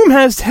Dreams 2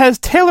 has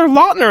Taylor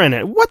Lautner in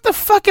it. What the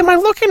fuck am I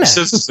looking at?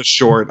 This is a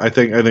short. I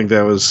think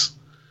that was.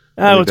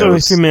 Oh, it's only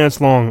 2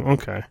 minutes long.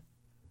 Okay.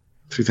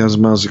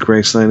 3,000 Miles of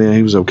Graceland. Yeah,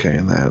 he was okay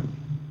in that.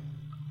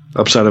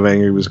 Upside of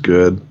Anger was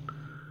good.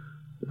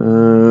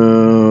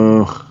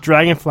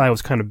 Dragonfly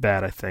was kind of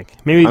bad, I think.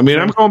 I'm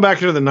going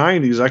back into the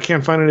 90s. I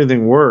can't find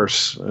anything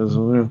worse.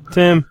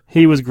 Tim,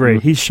 he was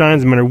great. He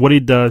shines no matter what he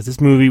does. This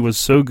movie was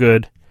so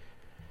good.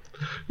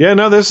 Yeah,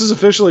 no, this is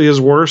officially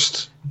his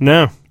worst.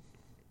 No.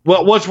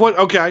 Well, what?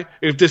 Okay,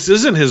 if this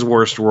isn't his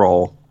worst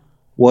role,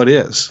 what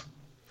is?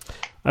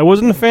 I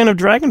wasn't a fan of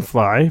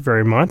Dragonfly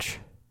very much.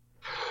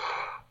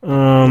 Or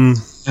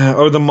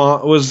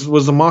the was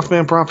the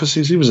Mothman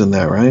Prophecies? He was in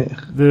that, right?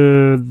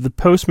 The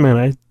Postman,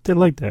 I did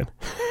like that.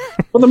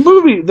 Well, the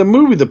movie,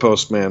 The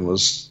Postman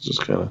was just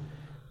kind of.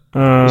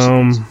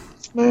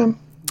 Man,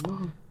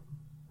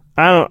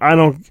 I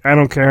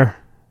don't care.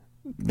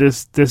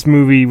 This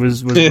movie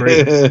was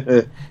great.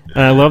 And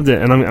I loved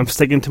it, and I'm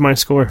sticking to my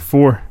score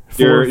 4.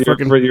 You're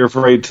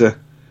afraid to.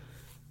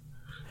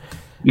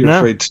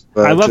 Afraid to,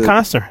 I love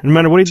Costner, no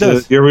matter what he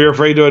does. You're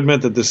afraid to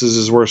admit that this is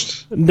his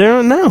worst.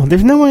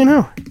 There's no way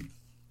now.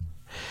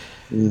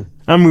 Yeah.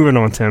 I'm moving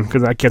on, Tim,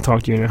 because I can't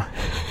talk to you now.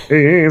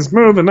 He's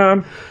moving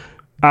on.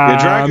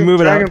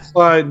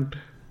 Dragonfly.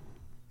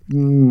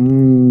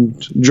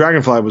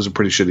 Dragonfly was a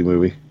pretty shitty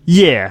movie.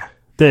 Yeah,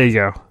 there you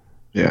go.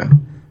 Yeah.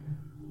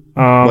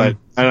 But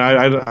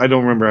I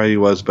don't remember how he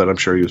was, but I'm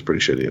sure he was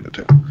pretty shitty in it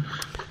too.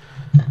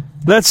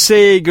 Let's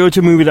say go to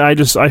a movie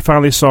that I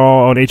finally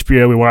saw on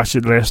HBO. We watched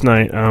it last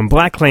night.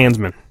 Black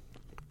Klansman.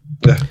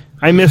 Yeah.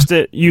 I missed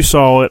it. You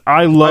saw it.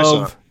 I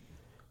love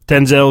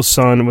Denzel's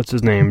son. What's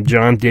his name?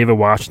 John David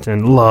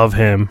Washington. Love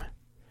him.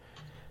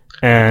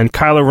 And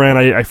Kylo Ren,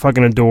 I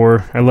fucking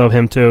adore. I love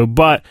him too.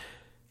 But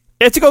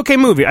it's an okay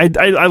movie. I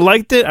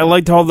liked it. I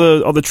liked all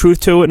the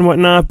truth to it and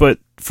whatnot. But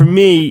for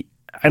me,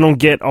 I don't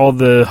get all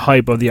the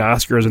hype of the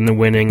Oscars and the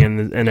winning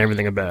and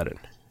everything about it.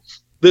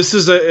 This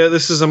is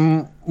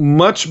a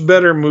much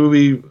better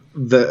movie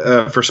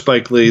for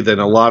Spike Lee than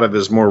a lot of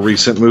his more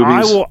recent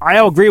movies.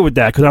 I'll agree with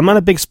that because I'm not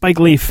a big Spike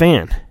Lee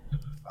fan.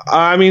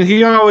 I mean,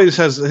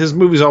 his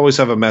movies always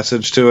have a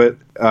message to it.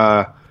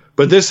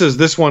 But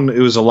this one, it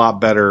was a lot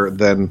better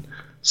than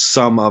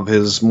some of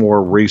his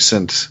more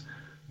recent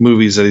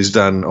movies that he's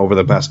done over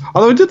the past.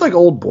 Although I did like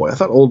Old Boy. I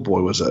thought Old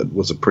Boy was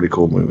a pretty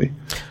cool movie.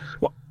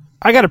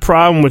 I got a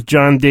problem with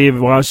John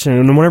David Washington,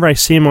 and whenever I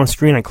see him on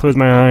screen, I close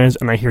my eyes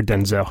and I hear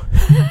Denzel.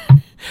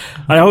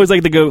 I always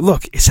like to go,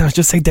 look, it sounds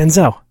just like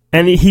Denzel.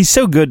 And he's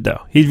so good,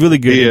 though. He's really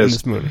good in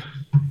this movie.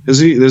 Does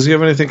he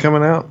have anything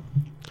coming out?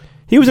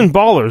 He was in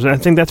Ballers, and I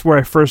think that's where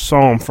I first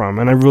saw him from,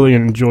 and I really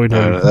enjoyed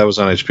him. That was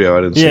on HBO.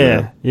 I didn't see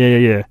that.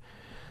 Yeah.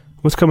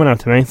 What's coming out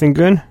today? Anything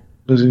good?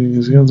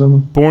 Is he on something?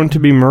 Born to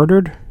be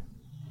Murdered?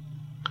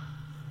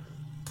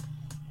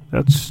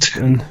 That's...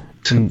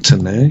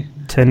 Tenay?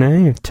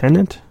 Tenay or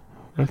Tenet?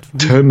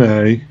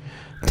 Tenay.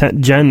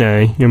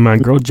 Jenny. You're my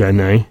girl,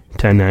 Jenny.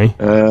 Tenay.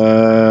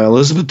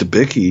 Elizabeth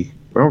Debicki.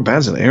 Robert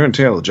Pattinson. Aaron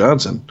Taylor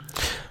Johnson.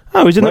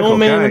 Oh, he's in the Old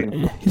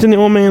Man. He's in the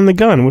Old Man and the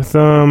Gun with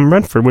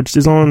Redford, which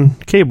is on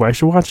cable. I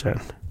should watch that.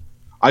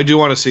 I do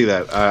want to see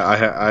that.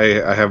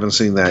 I haven't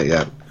seen that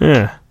yet.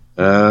 Yeah.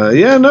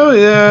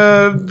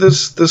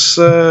 This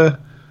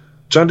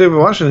John David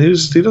Washington,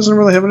 he doesn't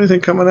really have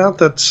anything coming out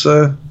that's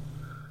well,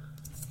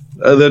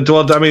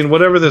 I mean,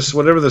 whatever this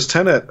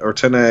Tenet or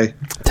Tenet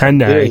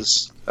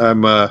is,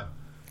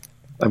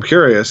 I'm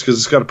curious because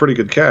it's got a pretty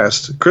good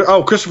cast.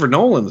 Christopher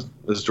Nolan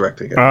is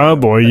directing it. Oh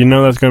boy, you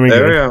know that's gonna be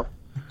there good.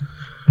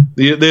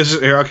 There we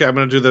go. Okay, I'm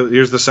gonna do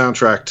here's the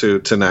soundtrack to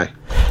Tenet.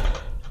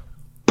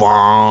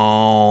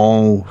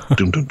 Bong.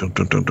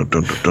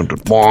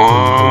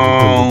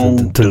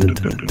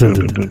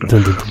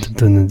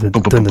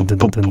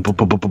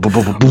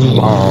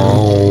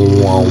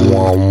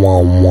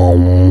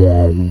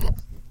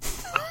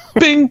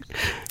 Bing.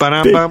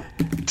 Ba-dum-bum.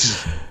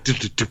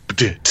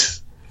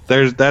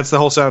 That's the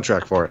whole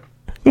soundtrack for it.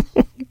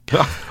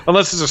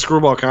 Unless it's a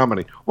screwball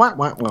comedy. Wah,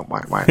 wah, wah,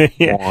 wah, wah.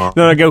 Yeah.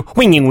 Then I go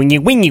wingy, wingy,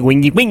 wingy,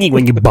 wingy, wingy,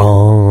 wingy,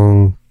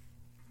 bong.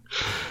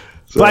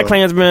 So, Black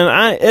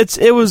Klansman,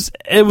 it was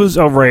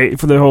alright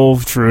for the whole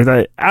truth.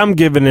 I'll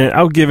give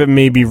it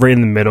maybe right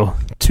in the middle.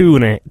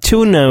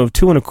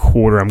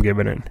 2.25. I'm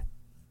giving it.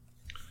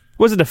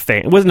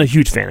 Wasn't a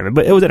huge fan of it,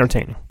 but it was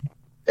entertaining.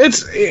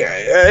 It's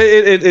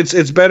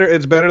better.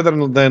 It's better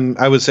than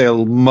I would say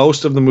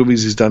most of the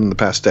movies he's done in the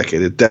past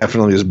decade. It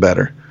definitely is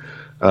better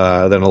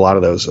than a lot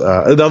of those.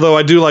 Although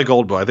I do like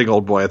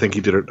Oldboy. I think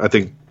he did it. I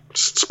think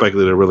Spike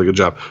Lee did a really good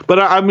job. But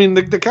I mean,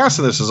 the cast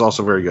in this is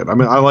also very good. I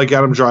mean, I like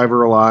Adam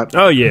Driver a lot.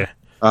 Oh yeah.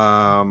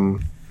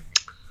 Hold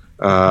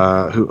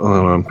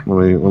on. Let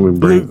me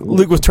bring.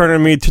 Luke was turning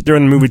to me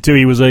during the movie too.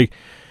 He was like,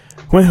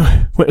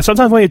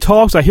 sometimes when he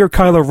talks, I hear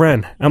Kylo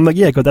Ren. I'm like,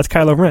 yeah, that's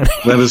Kylo Ren.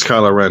 That is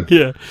Kylo Ren.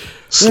 Yeah.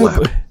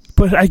 Slap.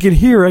 But I can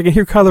hear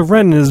Kylo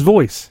Ren in his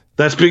voice.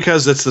 That's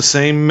because it's the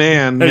same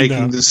man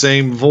making the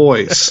same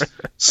voice.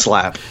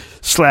 Slap.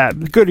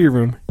 Go to your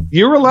room.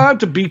 You're allowed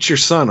to beat your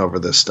son over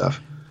this stuff.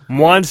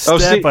 One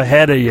step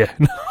ahead of you.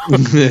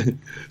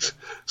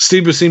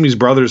 Steve Buscemi's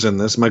brother's in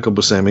this, Michael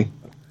Buscemi.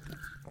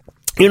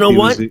 You know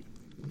what?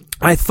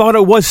 I thought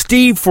it was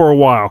Steve for a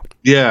while.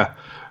 Yeah.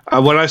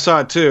 When I saw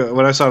it, I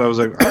was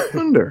like, I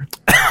wonder.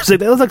 I was like,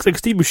 that looks like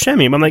Steve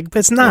Buscemi. I'm like,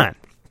 it's not.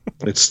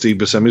 It's Steve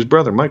Buscemi's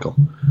brother, Michael.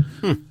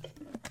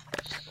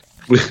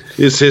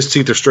 His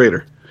teeth are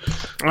straighter.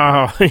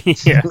 Oh,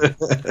 yeah.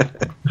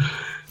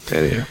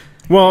 Anyhow.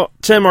 Well,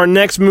 Tim, our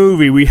next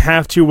movie, we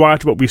have to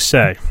watch What We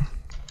Say.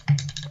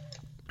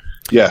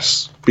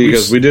 Yes,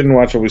 because we didn't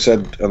watch What We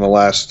Said in the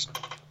last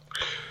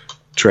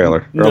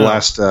trailer, or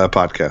last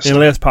podcast. In the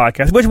last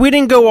podcast, which we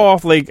didn't go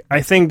off,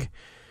 I think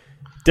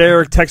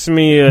Derek texted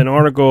me an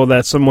article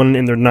that someone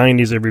in their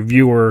 90s, a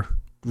reviewer,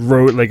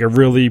 wrote a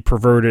really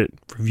perverted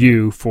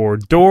review for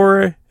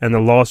Dora and the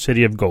Lost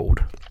City of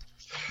Gold.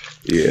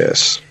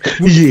 Yes.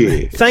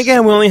 Yeah. Thank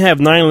God we only have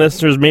 9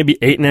 listeners, maybe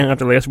 8 now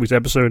after last week's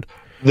episode.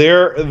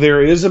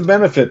 There is a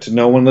benefit to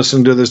no one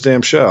listening to this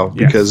damn show,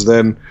 because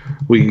then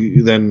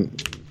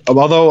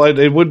although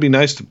it would be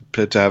nice to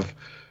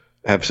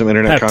have some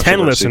internet controversy.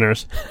 10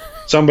 listeners.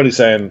 Somebody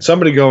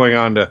going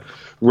on to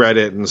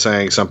Reddit and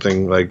saying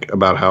something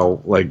about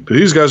how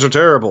these guys are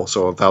terrible,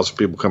 so 1,000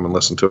 people come and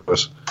listen to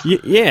us.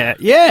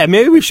 Yeah.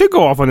 Maybe we should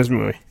go off on this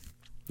movie.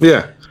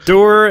 Yeah.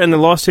 Dora and the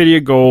Lost City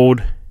of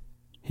Gold.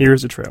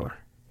 Here's the trailer.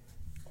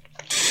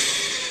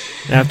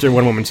 After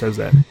one woman says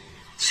that.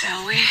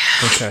 Shall we?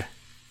 Okay.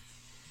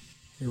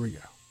 Here we go.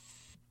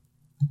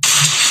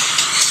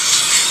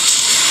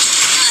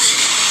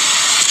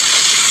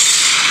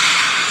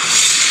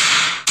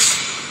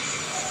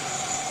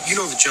 You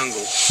know the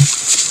jungle.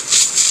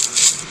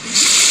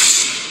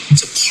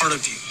 It's a part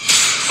of you.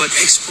 But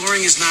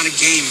exploring is not a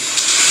game.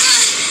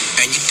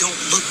 And you don't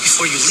look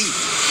before you leap.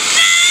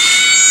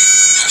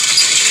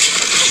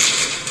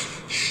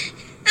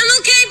 I'm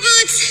okay,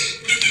 Boots.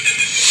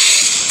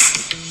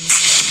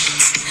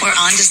 We're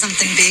on to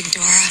something big,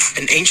 Dora.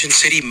 An ancient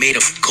city made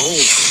of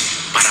gold.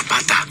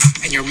 Barapata.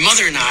 And your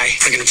mother and I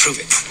are going to prove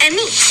it. And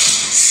me.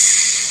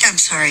 I'm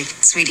sorry,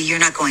 sweetie,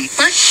 you're not going.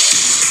 What?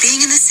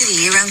 Being in the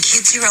city around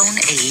kids your own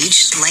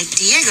age, like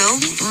Diego,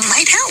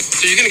 might help.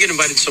 So you're going to get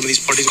invited to some of these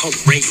parties called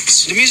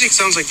raves. The music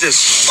sounds like this.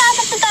 Go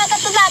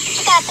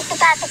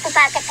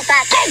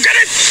get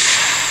it!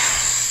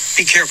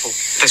 Be careful.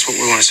 That's what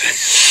we want to say.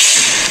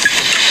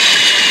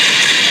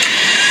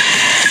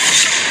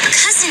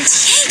 Cousin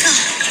Diego,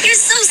 you're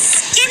so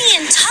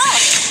skinny and tall.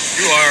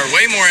 You are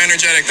way more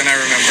energetic than I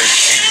remember.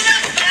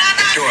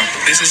 Dora,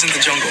 this isn't the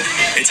jungle.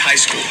 It's high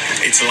school.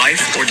 It's life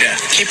or death.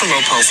 Keep a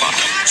low profile.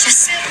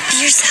 Just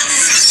be yourself.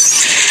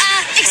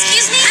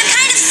 Excuse me, I'm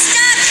kind of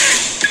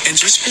stuck. And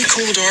just be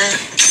cool, Dora.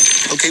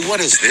 Okay, what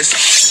is this?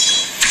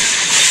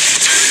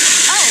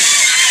 Oh.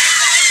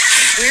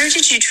 Where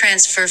did you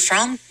transfer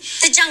from?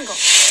 The jungle.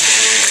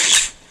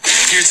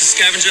 Here's the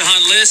scavenger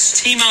hunt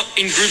list. Team up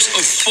in groups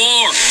of 4.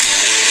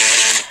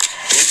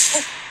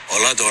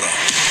 Hola, Dora.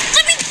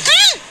 Let me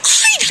go!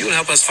 You'll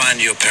help us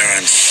find your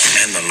parents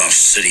and the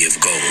lost city of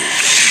gold.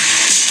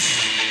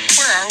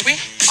 Where are we?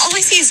 All I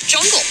see is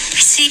jungle.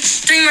 I see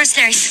 3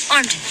 mercenaries,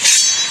 armed.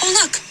 Oh,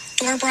 look.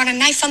 Dora brought a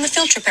knife on the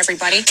field trip,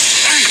 everybody.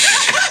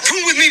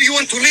 Come with me. Do you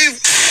want to live?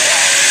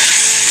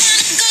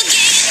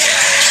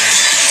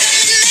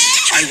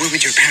 I were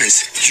with your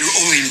parents. You're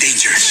all in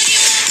danger.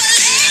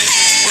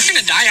 We're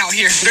gonna die out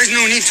here. There's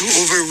no need to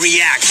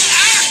overreact.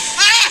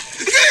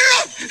 Get it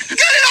up!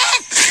 Get it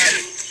up!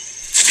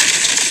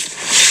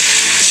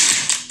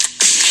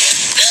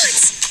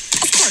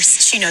 Of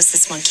course, she knows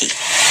this monkey.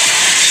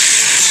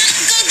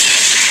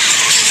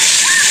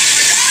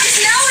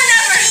 Now or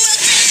never.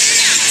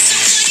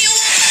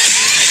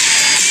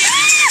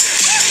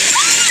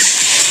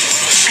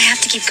 I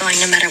have to keep going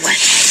no matter what.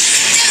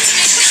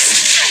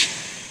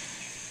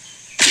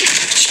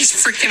 She's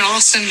freaking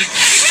awesome.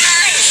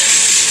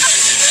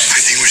 I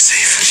think we're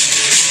safe.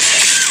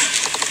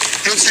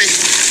 Not safe.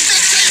 Not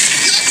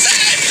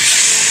safe.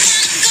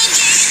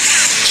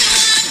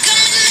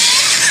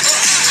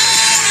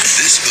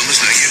 This film is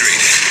not yet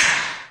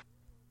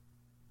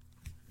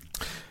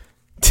rated.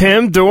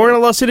 Tim, Dora,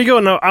 and Lost City Go.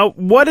 Now,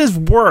 what is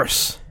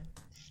worse?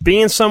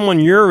 Being someone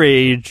your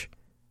age,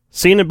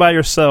 seeing it by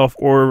yourself,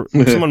 or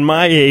someone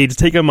my age,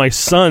 taking my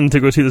son to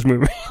go see this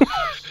movie?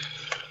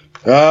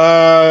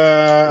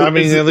 I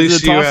mean, at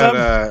least you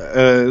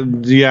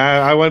had.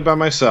 Yeah, I went by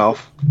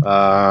myself.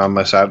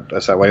 I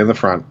sat way in the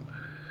front.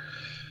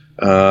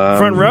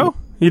 Front row?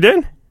 You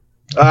did?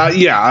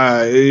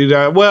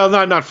 Yeah. Well,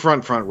 not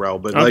front row,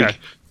 but okay. Like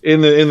in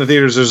the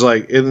theaters, there's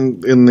like in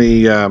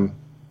the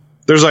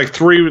there's like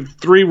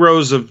three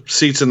rows of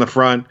seats in the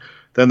front.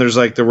 Then there's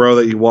like the row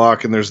that you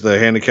walk, and there's the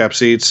handicap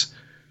seats,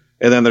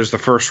 and then there's the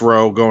first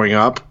row going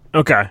up.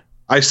 Okay.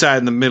 I sat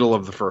in the middle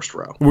of the first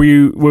row.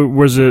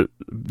 Was it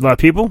a lot of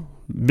people?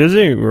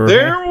 Busy? Or?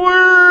 There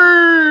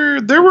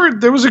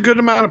was a good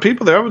amount of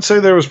people there. I would say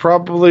there was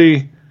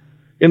probably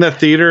in that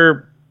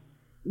theater,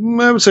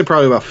 I would say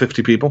probably about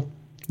 50 people.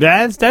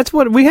 That's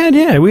what we had.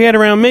 Yeah, we had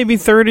around maybe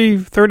 30,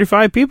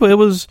 35 people. It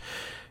was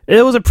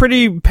a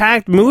pretty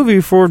packed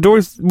movie for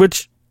Doris.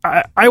 Which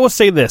I will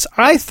say this: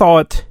 I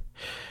thought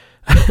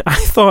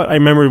I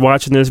remember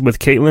watching this with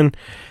Caitlin.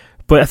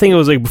 But I think it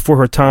was like before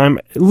her time.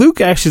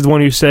 Luke actually is the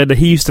one who said that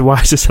he used to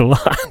watch this a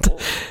lot.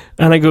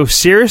 And I go,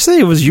 seriously?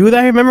 It was you that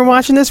I remember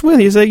watching this with?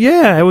 He's like,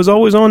 yeah, it was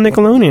always on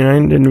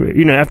Nickelodeon.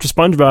 And after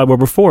SpongeBob or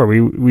before, we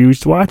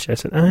used to watch it. I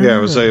said, yeah,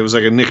 it was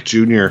like a Nick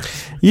Jr.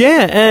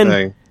 Yeah, and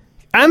thing.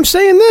 I'm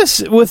saying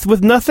this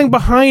with nothing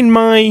behind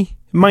my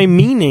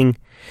meaning.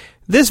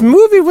 This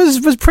movie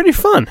was pretty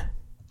fun.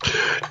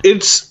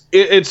 It's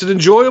an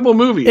enjoyable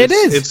movie. It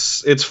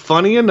is. It's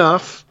funny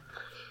enough.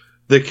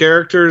 The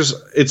characters,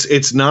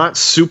 it's not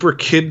super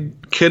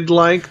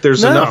kid-like.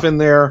 There's enough in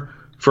there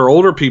for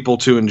older people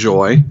to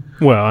enjoy.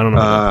 Well, I don't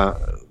know.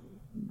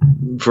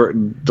 For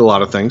a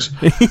lot of things.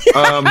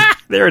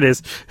 There it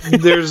is.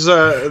 There's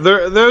a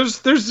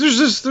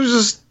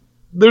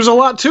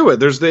lot to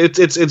it.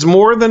 It's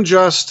more than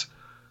just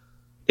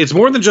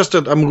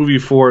a movie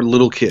for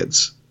little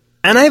kids.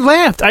 And I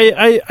laughed.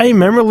 I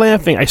remember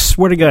laughing. I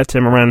swear to God,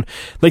 Tim, around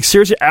like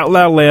seriously out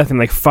loud laughing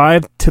like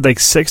 5 to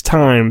 6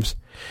 times.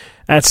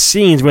 At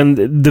scenes when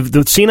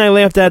the scene I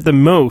laughed at the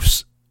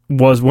most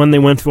was when they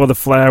went through all the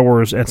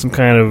flowers and some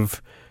kind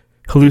of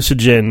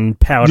hallucinogen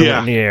powder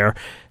in the air.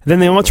 Then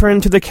they all turned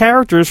into the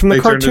characters from the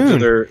cartoon.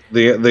 Turned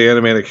into the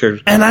animated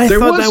characters. And I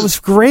thought that was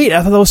great.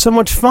 I thought that was so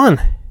much fun.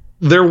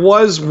 There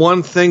was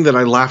one thing that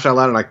I laughed out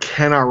loud, and I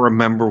cannot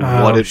remember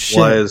what it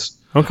was.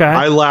 Okay.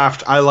 I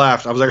laughed. I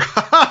was like,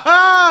 ha ha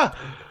ha!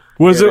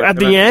 Was it at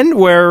the end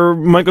where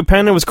Michael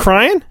Pena was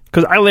crying?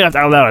 Because I laughed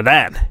out loud at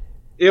that.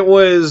 It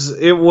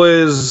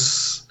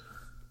was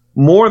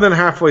more than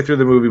halfway through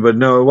the movie, but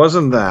no, it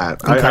wasn't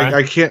that.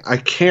 Okay. I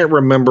can't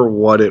remember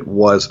what it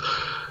was.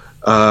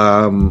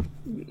 I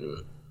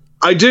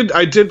did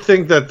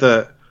think that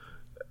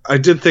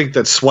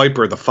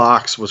Swiper the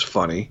fox was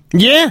funny.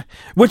 Yeah,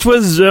 which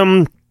was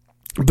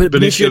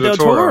Benicio del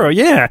Toro.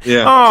 Yeah.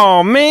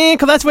 Oh man,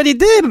 because that's what he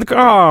did.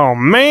 Oh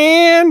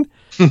man,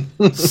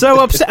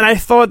 so upset. And I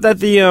thought that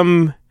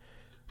the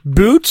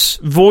Boots,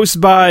 voiced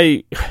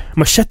by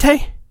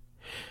Machete.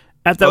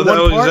 At that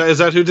one part, is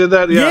that who did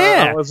that?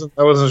 Yeah.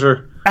 I wasn't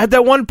sure. At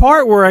that one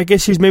part where I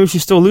guess she's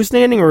still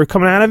hallucinating or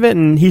coming out of it,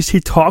 and he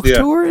talks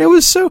to her. It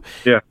was so.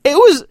 Yeah. It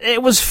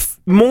was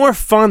more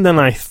fun than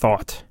I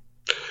thought.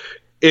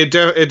 It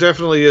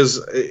definitely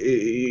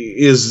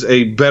is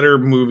a better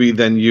movie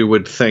than you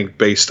would think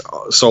based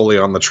solely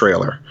on the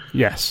trailer.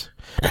 Yes.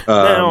 And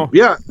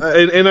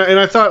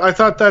I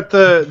thought that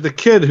the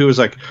kid who was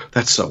like,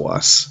 that's so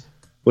us,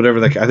 whatever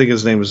that, I think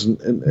his name was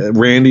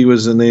Randy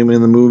was the name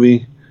in the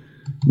movie.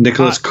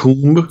 Nicholas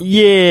Coombe.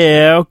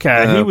 Yeah,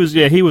 okay.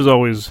 He was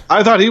always.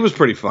 I thought he was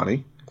pretty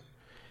funny.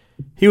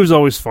 He was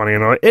always funny,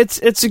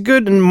 It's a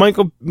good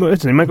Michael.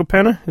 What's his name? Michael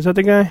Pena? Is that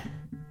the guy?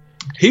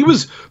 He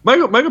was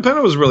Michael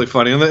Pena was really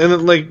funny,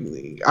 and like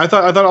I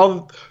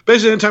thought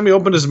basically anytime he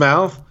opened his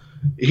mouth,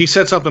 he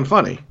said something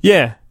funny.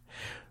 Yeah,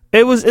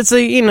 it's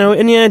like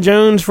Indiana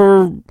Jones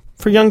for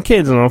young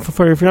kids and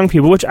for young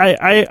people. Which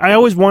I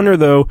always wonder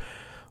though.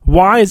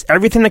 Why is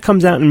everything that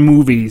comes out in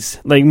movies,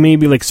 like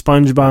maybe like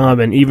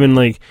SpongeBob and even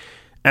like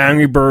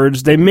Angry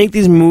Birds, they make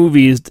these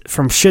movies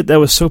from shit that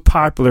was so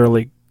popular,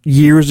 like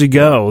years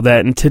ago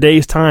that in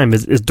today's time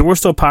is Dora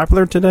still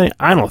popular today?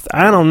 I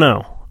don't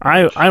know.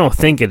 I don't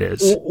think it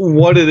is.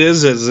 What it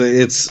is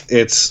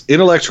it's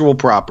intellectual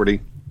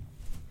property.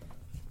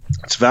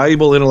 It's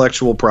valuable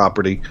intellectual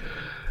property.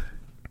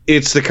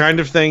 It's the kind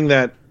of thing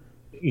that,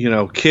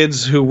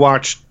 kids who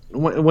watch.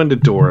 When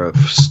did Dora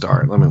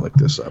start? Let me look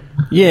this up.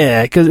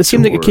 Yeah, because it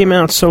seems like it came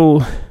out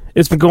so.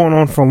 It's been going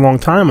on for a long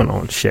time and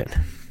all shit.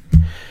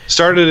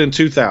 Started in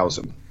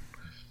 2000.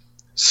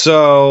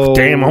 So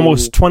damn,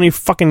 almost 20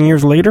 fucking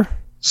years later.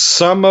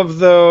 Some of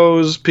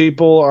those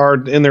people are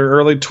in their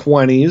early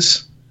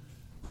 20s.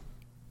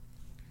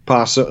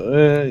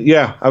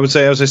 Yeah, I would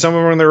say some of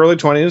them are in their early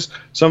 20s.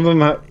 Some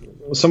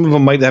of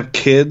them might have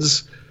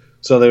kids,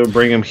 so they would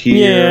bring them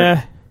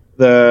here. Yeah.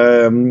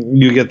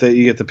 You get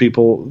the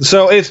people.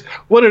 So it's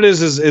what it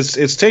is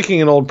it's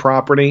taking an old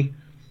property,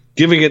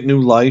 giving it new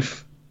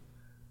life,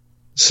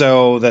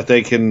 so that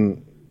they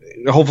can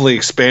hopefully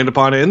expand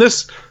upon it.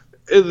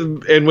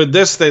 And with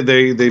this,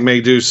 they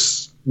may do,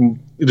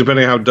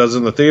 depending on how it does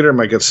in the theater,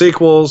 might get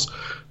sequels.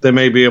 They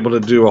may be able to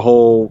do a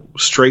whole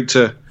straight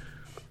to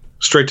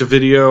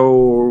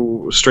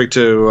video, straight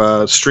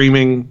to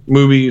streaming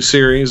movie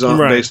series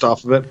based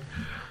off of it.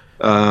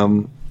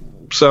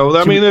 So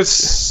I mean,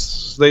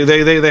 it's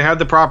they had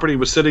the property,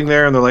 was sitting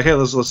there, and they're like, hey,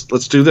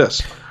 let's do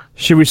this.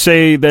 Should we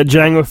say that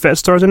Jango Fett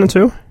stars in it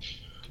too?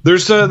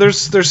 There's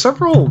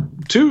several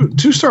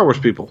two Star Wars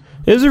people.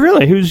 Is it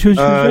really? Who's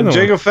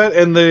Jango Fett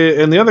and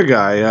the other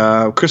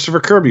guy, Christopher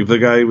Kirby, the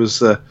guy who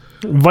was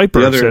Viper.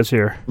 It says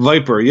here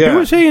Viper. Yeah, who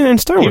was he in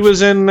Star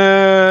Wars? He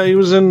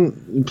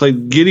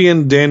played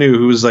Gideon Danu,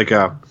 who was like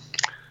I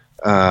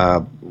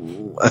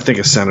think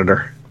a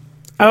senator.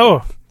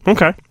 Oh,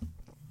 okay.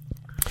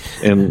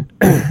 And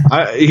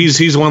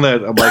he's one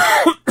that I'm like.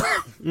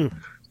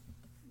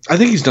 I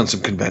think he's done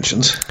some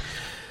conventions.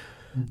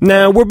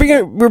 Now we're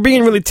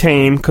being really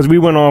tame because we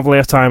went off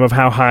last time of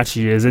how hot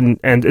she is, and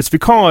it's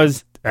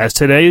because as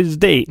today's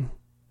date,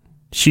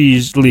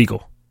 she's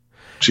legal.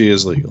 She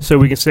is legal, so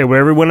we can say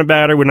whatever we want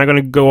about her. We're not going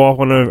to go off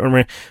on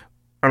a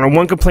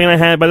one complaint I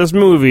had by this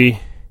movie.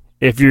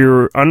 If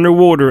you're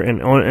underwater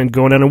and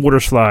going down a water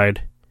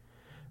slide,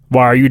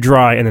 why are you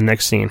dry in the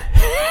next scene?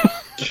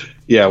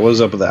 Yeah, what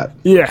was up with that?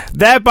 Yeah,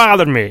 that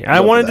bothered me. I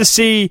wanted to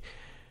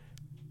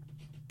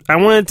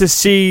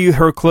see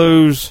her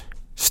clothes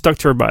stuck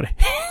to her body.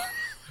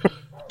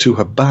 To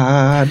her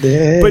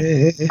body. But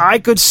I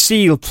could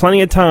see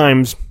plenty of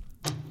times,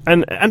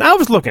 and I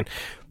was looking,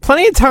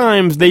 plenty of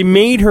times they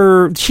made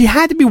her, she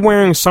had to be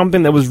wearing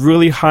something that was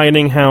really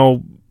hiding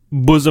how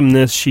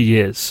bosomness she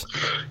is.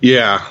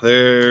 Yeah,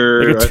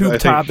 like a tube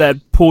top that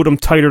pulled them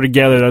tighter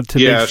together to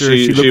make sure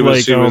she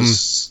looked like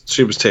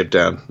she was taped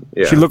down.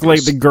 Yeah, she looked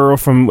like the girl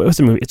from what's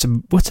the movie?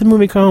 What's the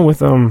movie called with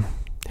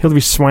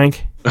Hilary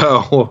Swank?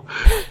 Oh,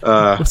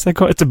 what's that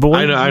called? It's a boy.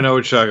 I know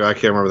which I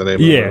can't remember the name. of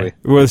the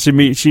well,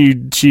 movie. she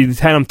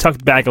had them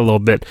tucked back a little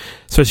bit,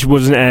 so she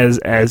wasn't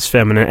as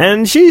feminine.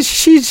 And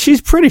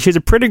she's pretty. She's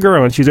a pretty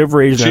girl, and she's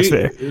overage.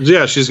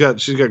 Yeah, she's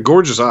got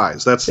gorgeous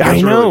eyes. That's I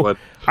know. Really what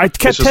I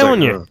kept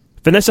telling you,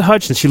 Vanessa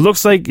Hudgens. She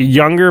looks like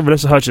younger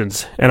Vanessa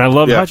Hudgens, and I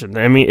love Hudgens.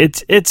 I mean,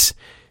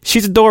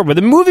 she's adorable.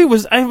 The movie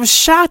I was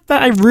shocked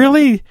that I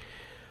really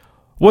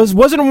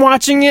wasn't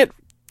watching it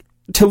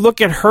to look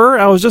at her.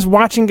 I was just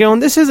watching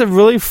going, this is a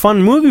really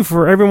fun movie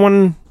for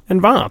everyone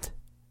involved.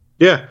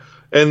 Yeah.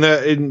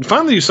 And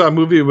finally you saw a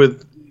movie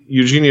with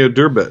Eugenio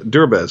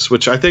Derbez,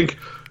 which I think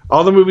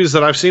all the movies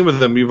that I've seen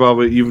with him, you've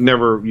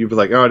been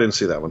like, oh, I didn't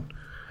see that one.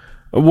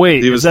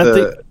 Wait, he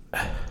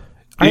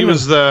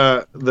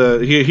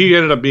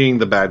ended up being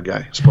the bad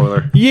guy.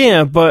 Spoiler.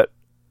 Yeah, but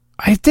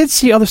I did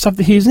see other stuff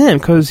that he's in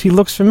because he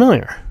looks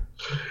familiar.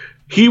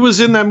 He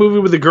was in that movie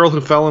with the girl who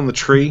fell in the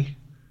tree.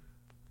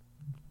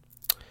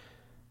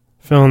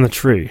 Fell in the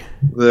tree.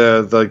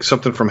 Like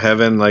something from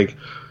heaven. Like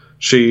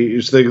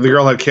the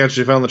girl had cancer.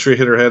 She fell in the tree,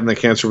 hit her head, and the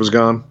cancer was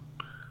gone.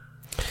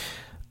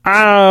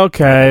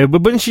 Okay,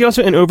 but wasn't she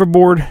also in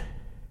Overboard?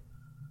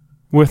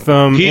 With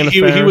he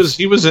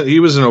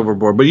was in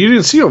Overboard, but you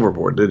didn't see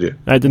Overboard, did you?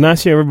 I did not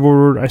see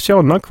Overboard. I saw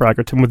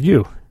Nutcracker with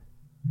you.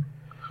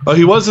 Oh,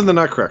 he was in the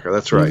Nutcracker.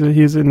 That's right.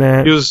 He's in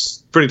that. He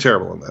was pretty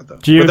terrible in that, though.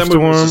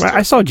 Geostorm.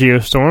 I saw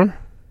Geostorm.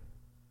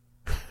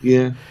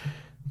 Yeah,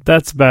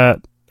 that's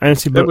bad. I didn't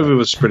see that movie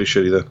was pretty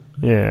shitty though.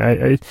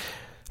 Yeah,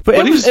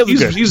 but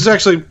he's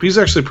actually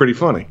pretty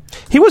funny.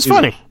 He was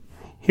funny.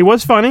 He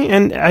was funny,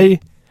 and I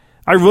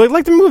really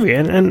liked the movie.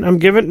 And I'm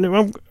giving.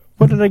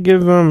 What did I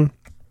give?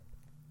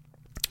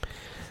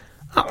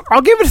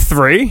 I'll give it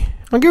 3.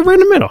 I'll give it right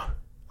in the middle.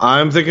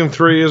 I'm thinking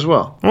 3 as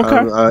well.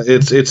 Okay.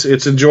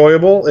 It's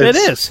enjoyable. It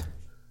is.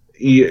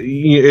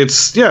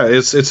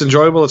 It's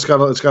enjoyable. It's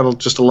got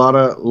just a lot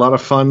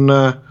of fun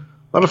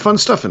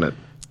stuff in it.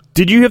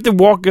 Did you have to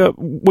walk up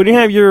when you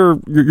have your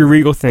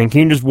Regal thing?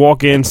 Can you just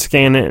walk in,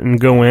 scan it, and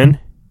go in?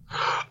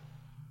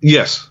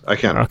 Yes, I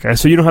can. Okay,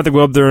 so you don't have to go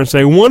up there and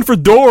say 1 for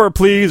Dora,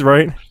 please,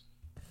 right?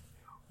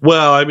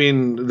 Well, I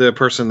mean, the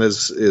person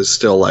is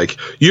still like,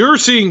 you're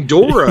seeing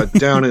Dora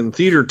down in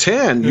theater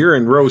 10. You're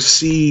in row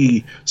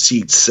C,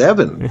 seat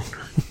 7.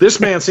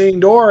 This man's seeing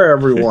Dora,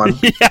 everyone.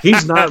 Yeah.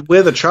 He's not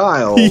with a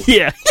child.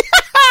 Yeah.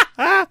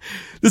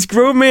 This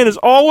grown man is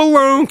all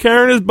alone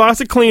carrying his box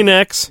of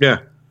Kleenex. Yeah.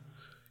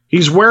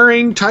 He's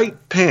wearing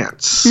tight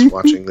pants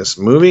watching this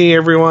movie,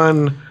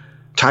 everyone.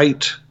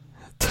 Tight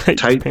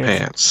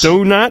pants.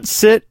 Do not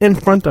sit in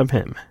front of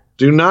him.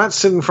 Do not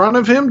sit in front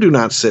of him. Do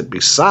not sit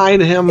beside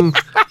him.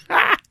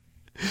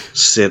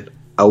 Sit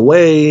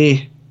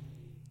away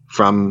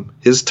from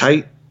his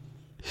tight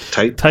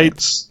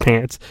pants.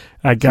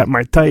 I got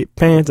my tight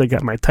pants. I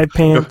got my tight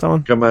pants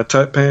on. Got my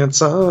tight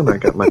pants on. I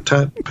got my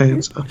tight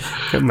pants on.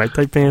 Got my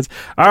tight pants.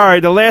 All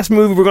right, the last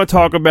movie we're going to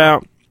talk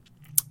about,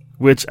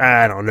 which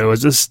I don't know,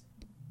 is this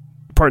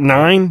part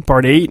 9,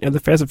 part 8 of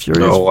the Fast and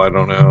Furious? No, I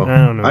don't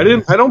know.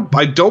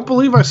 I don't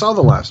believe I saw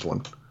the last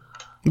one.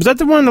 Was that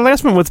the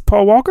last one with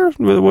Paul Walker? His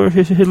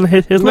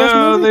last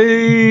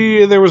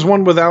movie? There was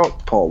one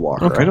without Paul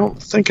Walker. Okay. I don't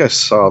think I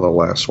saw the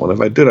last one.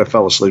 If I did, I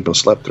fell asleep and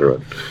slept through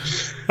it.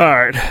 All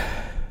right.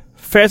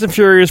 Fast and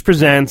Furious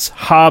presents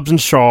Hobbs and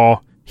Shaw.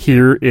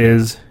 Here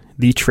is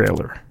the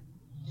trailer.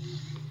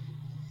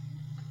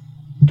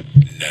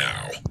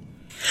 Now.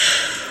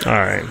 All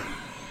right.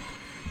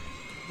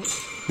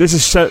 This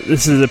is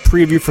a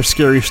preview for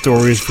Scary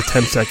Stories for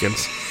 10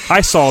 seconds.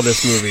 I saw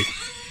this movie.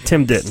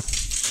 Tim didn't.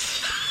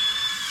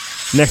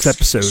 Next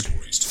episode,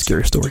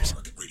 Scary Stories.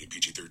 Rated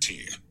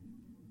PG-13.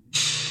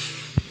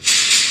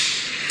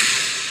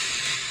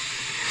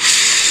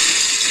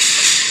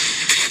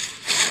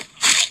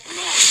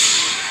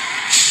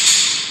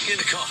 Get in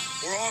the car.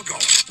 We're all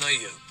going. Not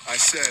you. I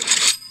said,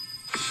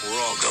 we're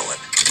all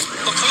going.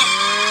 Oh, come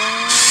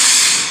on.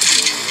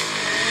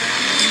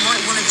 You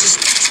might want to just...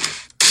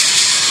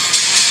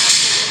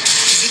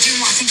 Is he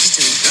doing what I think he's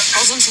doing? I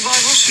was on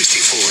Survival.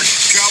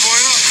 60-40. Cowboy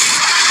up.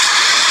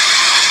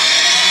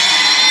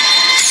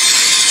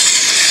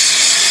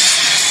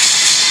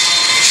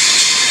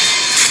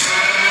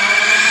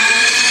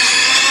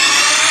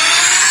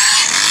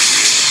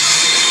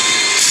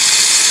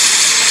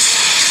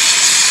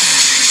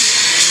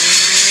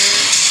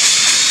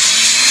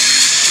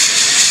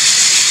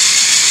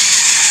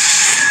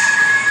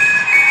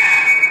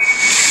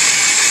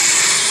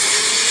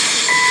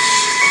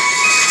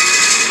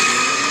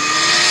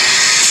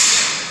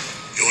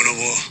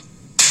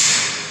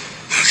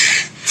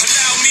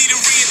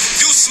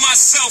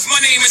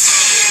 My name is...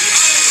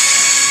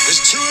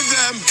 There's 2 of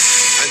them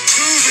and $2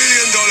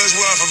 billion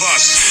worth of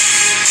us.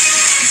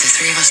 If the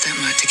 3 of us don't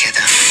work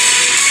together,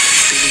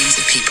 billions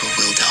of people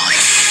will die.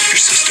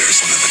 Your sister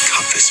is one of the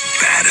toughest,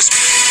 baddest,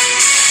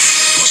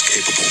 most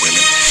capable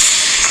women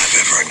I've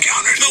ever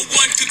encountered. No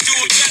one could do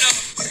it better.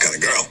 My kind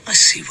of girl. I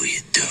see what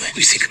you're doing.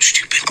 You think I'm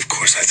stupid? Of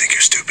course I think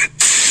you're stupid.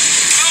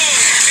 Oh,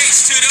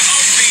 H to the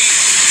OB.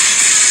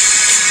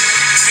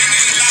 Sing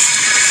ain't loud.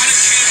 I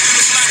just came through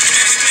the block and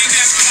everything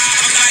that's fly.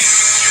 I'm like...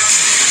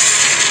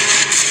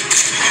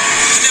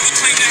 I never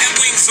claimed to have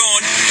wings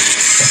on.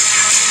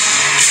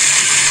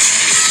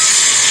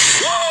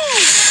 Whoa!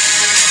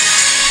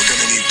 We're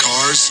gonna need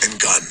cars and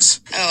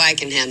guns. Oh, I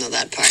can handle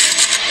that part.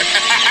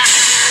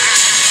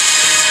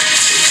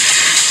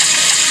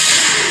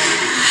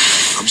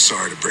 I'm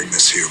sorry to bring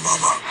this here,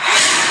 Mama.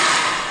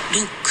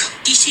 Luke,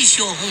 this is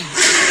your home.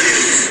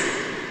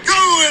 Go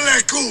in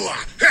that cooler!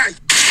 Hey!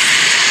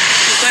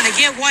 You're gonna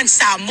get one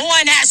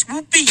Samoan-ass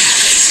whoopee.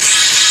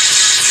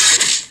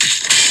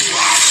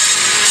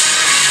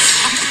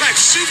 I'm like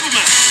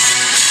Superman!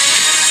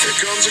 Here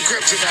comes a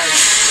kryptonite.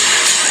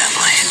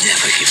 Vampire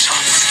never gives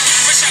up.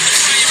 Fresh out the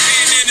fire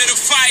pan into the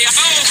fire.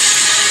 Oh!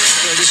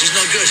 No, this is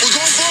not good. We're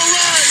going for a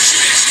ride!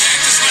 Trash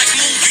actors like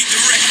movie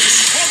directors.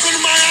 Welcome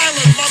to my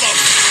island, mother!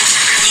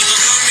 Either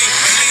love me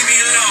or leave me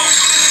alone.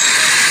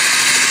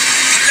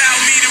 Allow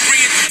me to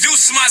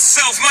reintroduce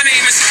myself. My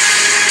name is...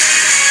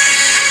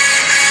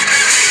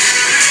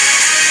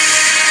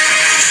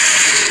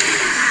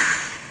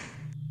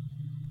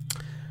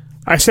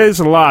 I say this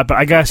a lot, but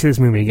I gotta see this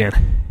movie again.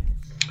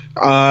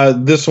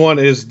 This one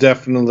is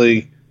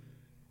definitely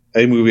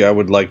a movie I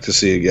would like to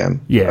see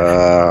again.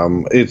 Yeah.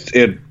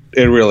 It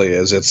really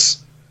is.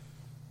 It's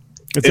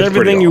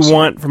everything you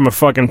want from a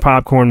fucking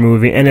popcorn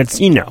movie, and it's,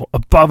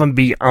 above and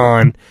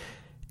beyond.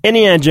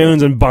 Indiana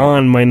Jones and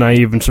Bond might not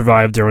even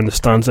survive during the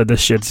stunts that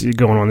this shit's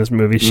going on in this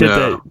movie. Shit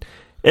that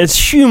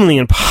it's humanly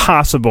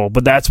impossible,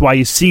 but that's why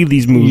you see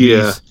these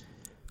movies.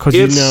 Because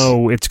it's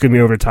going to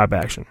be over-the-top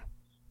action.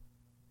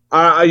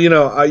 You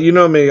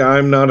know me,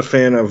 I'm not a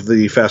fan of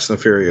the Fast and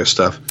the Furious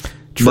stuff.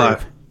 True.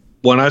 But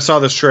when I saw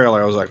this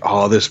trailer, I was like,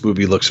 oh, this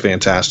movie looks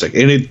fantastic.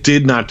 And it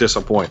did not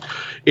disappoint.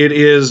 It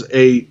is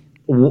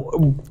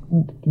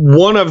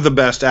one of the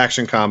best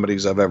action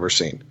comedies I've ever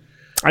seen.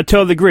 I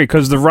totally agree,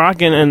 because The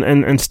Rock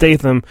and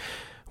Statham,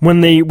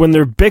 when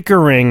they're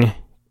bickering,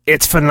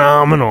 it's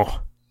phenomenal.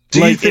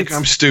 Do you think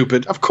I'm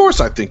stupid? Of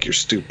course I think you're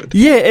stupid.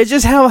 Yeah, it's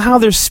just how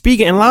they're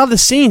speaking. And a lot of the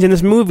scenes in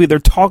this movie, they're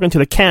talking to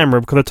the camera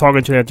because they're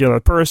talking to the other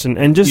person.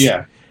 And just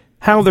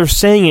how they're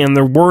saying it and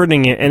they're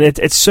wording it. And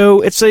it's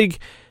like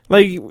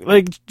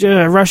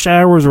Rush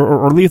Hours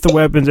or Lethal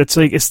Weapons. It's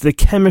like it's the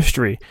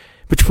chemistry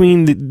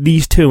between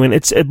these two, and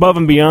it's above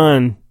and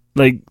beyond.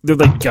 Like they're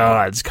like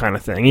gods kind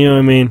of thing. You know what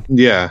I mean?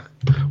 Yeah.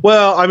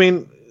 Well, I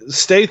mean,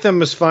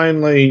 Statham is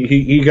finally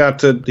he got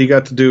to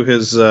do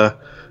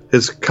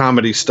his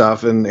comedy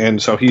stuff,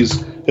 and so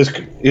his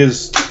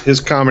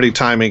comedy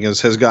timing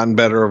has gotten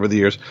better over the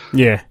years.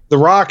 Yeah. The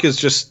Rock is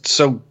just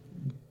so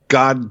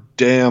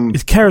goddamn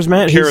he's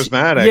charismatic.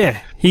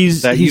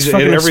 He's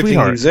fucking in everything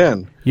sweetheart. he's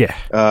in.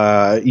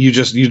 Yeah. You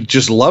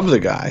just love the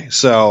guy.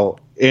 So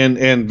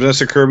and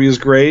Vanessa Kirby is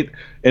great,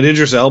 and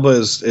Idris Elba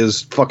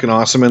is fucking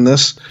awesome in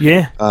this.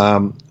 Yeah.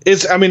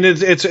 It's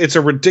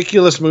a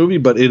ridiculous movie,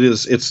 but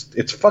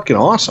it's fucking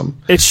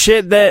awesome. It's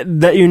shit that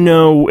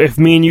if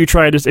me and you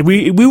tried to, if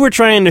we were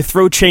trying to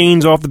throw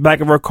chains off the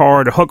back of our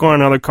car to hook on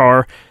another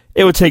car,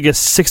 it would take us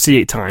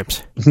 68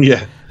 times.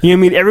 Yeah. You know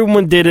what I mean?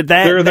 Everyone did it.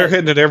 They're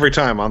hitting it every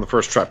time on the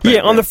first try.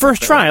 Yeah, on the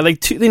first try. Like,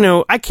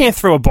 I can't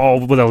throw a ball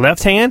with a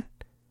left hand.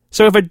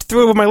 So if I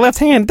throw it with my left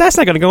hand, that's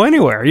not going to go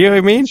anywhere. You know what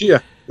I mean? Yeah.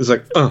 It's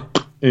like,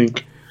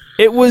 ink.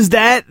 It was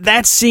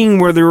that scene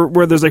where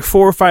there's like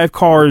 4 or 5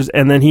 cars,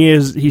 and then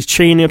he's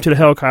chaining up to the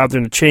helicopter,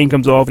 and the chain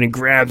comes off, and he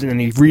grabs it,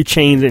 and he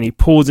rechains it, and he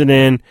pulls it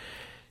in.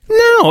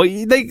 No,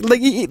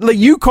 like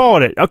you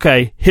called it.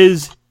 Okay,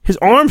 his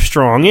arm's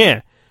strong,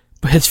 yeah,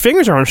 but his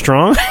fingers aren't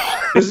strong.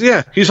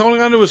 Yeah, he's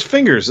holding on to his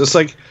fingers. It's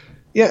like,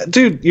 yeah,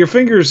 dude, your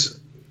fingers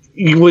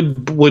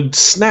would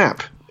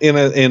snap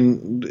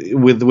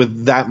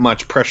with that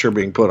much pressure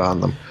being put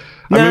on them.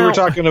 I mean, we're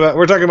talking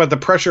about the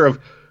pressure of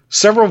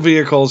several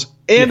vehicles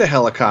and a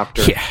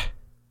helicopter. Yeah,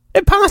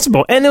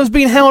 impossible. And it was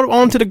being held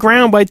onto the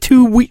ground by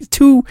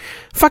two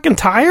fucking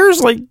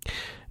tires, like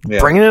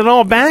bringing it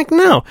all back.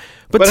 No,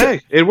 but hey,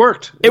 it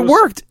worked. It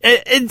worked.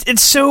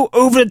 It's so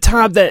over the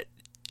top that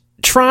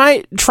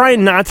try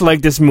not to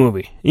like this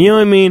movie. You know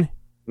what I mean?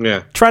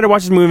 Yeah. Try to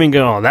watch this movie and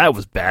go, oh, that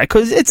was bad,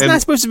 because it's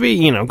not supposed to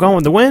be, going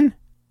with the win.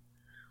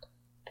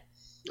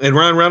 And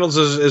Ryan Reynolds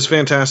is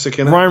fantastic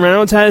in it. Ryan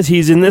Reynolds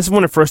he's in this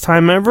one the first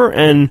time ever,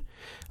 and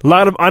a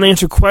lot of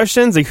unanswered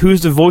questions, like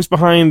who's the voice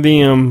behind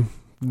the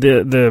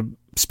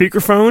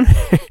speakerphone?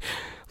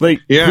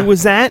 Who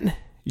was that?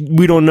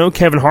 We don't know.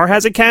 Kevin Hart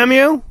has a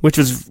cameo, which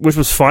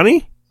was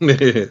funny.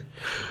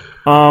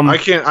 I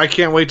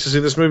can't wait to see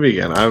this movie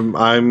again.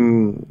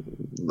 I'm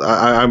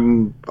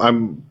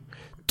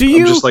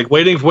just like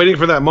waiting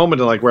for that moment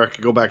to where I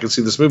could go back and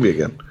see this movie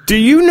again. Do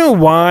you know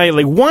why?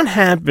 Like, what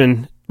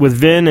happened with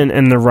Vin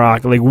and The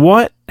Rock? Like,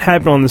 what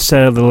happened on the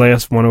set of the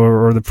last one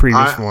or the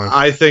previous one?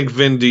 I think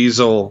Vin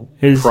Diesel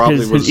his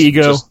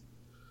ego.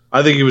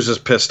 I think he was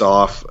just pissed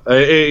off,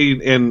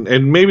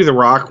 and maybe The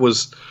Rock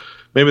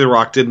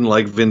didn't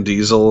like Vin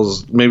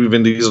Diesel's. Maybe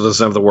Vin Diesel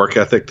doesn't have the work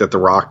ethic that The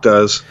Rock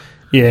does.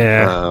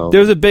 Yeah,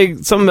 there was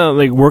something about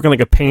like working like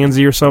a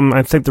pansy or something.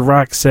 I think The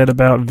Rock said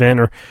about Vin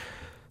or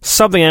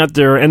something out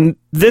there. And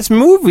this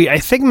movie, I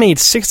think, made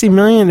 $60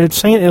 million. It's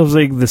saying it was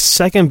like the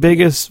second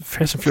biggest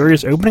Fast and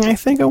Furious opening. I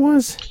think it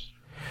was,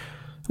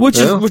 which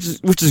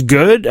is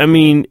good. I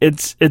mean,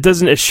 it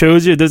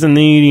shows you it doesn't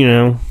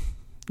need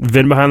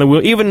Vin behind the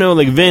wheel, even though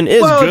like Vin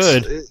is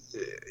good.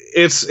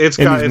 It's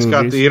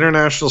got the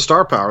international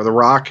star power. The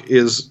Rock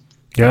is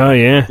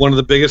one of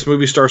the biggest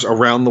movie stars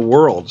around the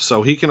world,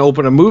 so he can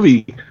open a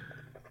movie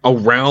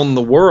around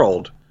the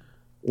world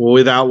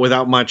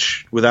without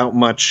much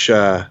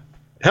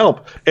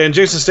help. And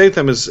Jason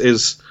Statham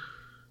is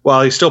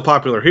while he's still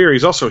popular here,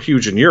 he's also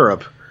huge in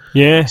Europe.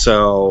 Yeah.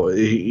 So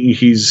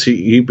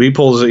he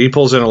pulls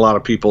in a lot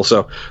of people.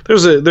 So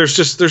there's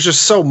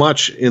just so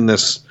much in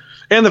this.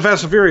 And the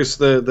Fast and Furious,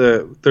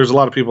 there's a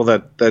lot of people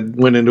that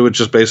went into it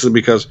just basically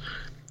because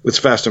it's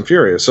Fast and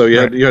Furious. So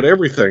you had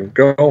everything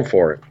going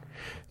for it.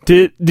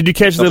 Did you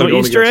catch the little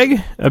Easter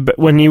egg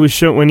when he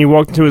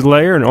walked into his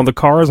lair and all the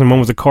cars, and one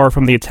was a car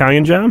from the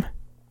Italian Job?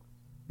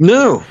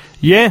 No.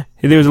 Yeah,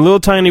 there was little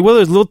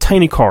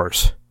tiny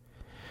cars.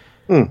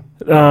 And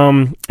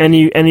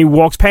he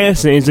walks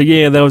past it, and he's like,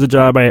 "Yeah, that was a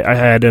job I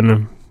had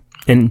in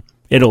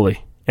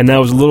Italy." And that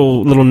was a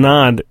little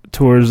nod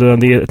towards the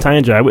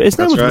Italian Job.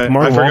 Isn't that right. with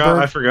Mark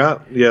Wahlberg? I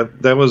forgot. Yeah,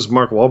 that was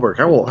Mark Wahlberg.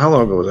 How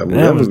long ago was that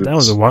movie? That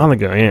was a while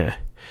ago. Yeah,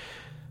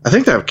 I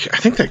think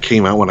that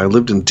came out when I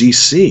lived in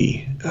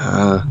D.C.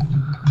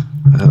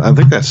 I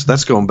think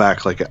that's going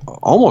back like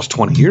almost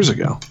 20 years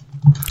ago.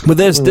 But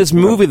this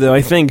movie though,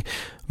 I think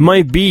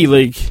might be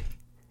like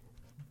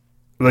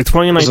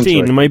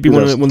 2019. It might be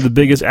one of the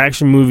biggest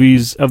action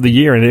movies of the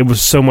year, and it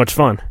was so much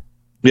fun.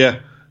 Yeah,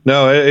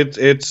 no,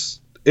 it's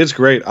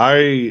great.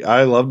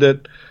 I loved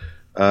it.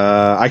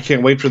 I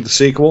can't wait for the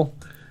sequel.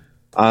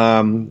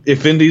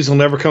 If Vin Diesel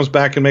never comes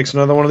back and makes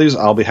another one of these,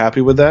 I'll be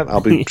happy with that.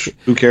 I'll be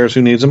who cares?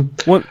 Who needs him?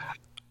 What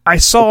I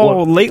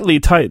saw lately,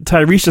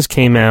 Tyrese just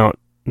came out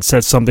and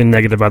said something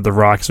negative about The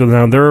Rock. So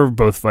now they're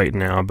both fighting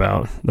now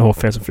about the whole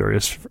Fast and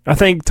Furious. I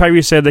think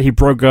Tyrese said that he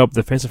broke up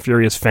the Fast and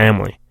Furious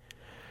family.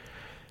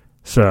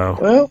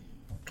 So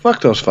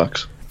fuck those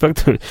fucks.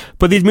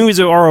 But these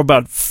movies are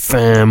about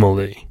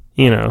family.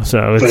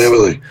 So it's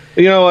family.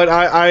 You know what?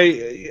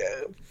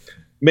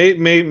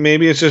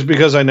 Maybe it's just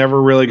because I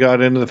never really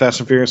got into the Fast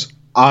and Furious.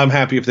 I'm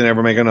happy if they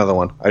never make another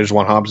one. I just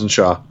want Hobbs and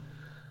Shaw.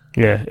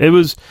 Yeah, it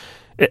was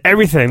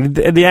everything.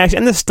 The action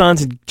and the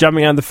stunts,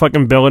 jumping out of the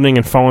fucking building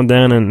and falling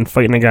down and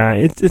fighting a guy.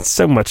 It's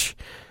so much.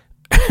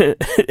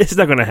 It's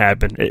not going to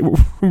happen.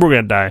 We're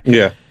going to die.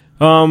 Yeah.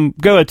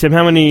 Go ahead, Tim.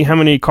 How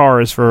many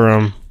cars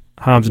for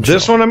Hobbs and Shaw?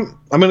 This one,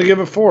 I'm going to give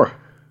it 4.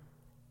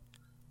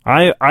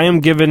 I am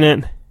giving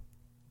it.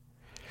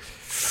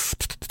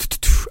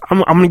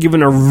 I'm going to give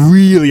it a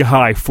really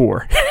high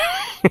 4.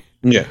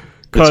 Yeah,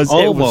 because it's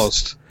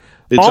almost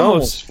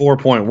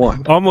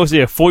 4.1. Almost,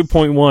 yeah,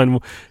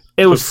 4.1.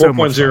 It was so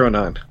much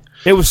 4.09.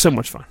 It was so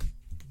much fun.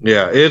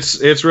 Yeah,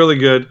 it's really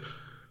good.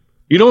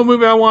 You know what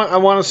movie I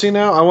want to see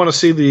now? I want to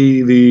see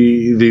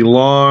the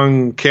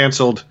long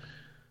canceled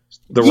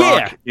The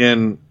Rock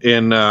in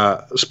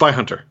Spy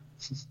Hunter.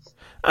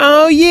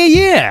 Oh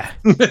yeah.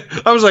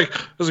 I was like,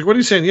 what are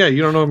you saying? Yeah,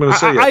 you don't know what I'm going to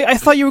say yet. I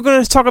thought you were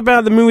going to talk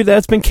about the movie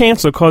that's been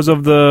canceled because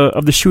of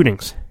the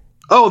shootings.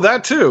 Oh,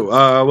 that too.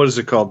 What is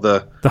it called?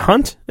 The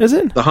Hunt? Is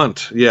it? The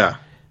Hunt. Yeah.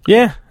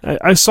 Yeah,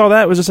 I saw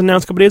that. It was just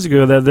announced a couple days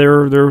ago that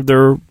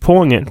they're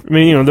pulling it. I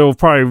mean, they'll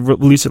probably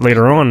release it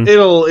later on.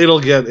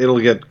 It'll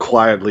get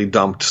quietly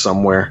dumped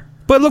somewhere.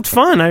 But it looked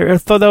fun. I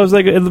thought that was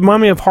it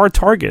reminded me of Hard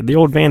Target, the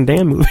old Van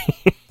Damme movie.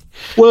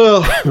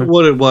 Well,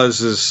 what it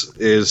was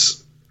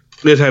is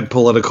it had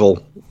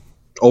political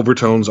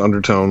overtones,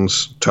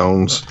 undertones,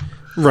 tones.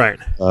 Right.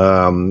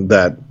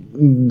 That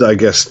I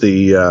guess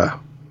the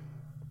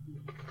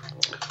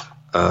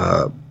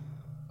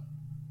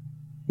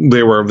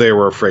they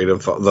were afraid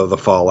of the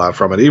fallout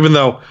from it. Even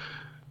though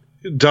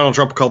Donald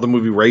Trump called the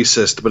movie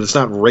racist, but it's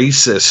not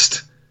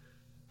racist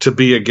to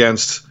be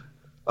against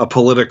a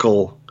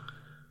political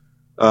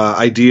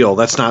ideal.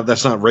 That's not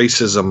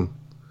racism.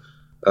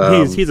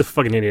 He's a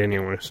fucking idiot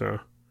anyway. So.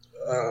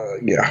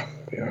 Yeah.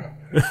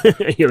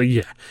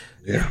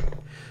 Yeah.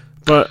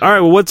 But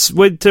all right, Tim?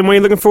 What are you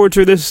looking forward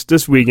to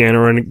this weekend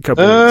or in a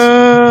couple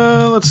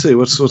weeks? Let's see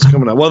what's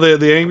coming up. Well,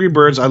 the Angry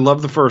Birds. I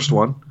love the first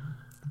one.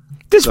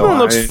 This one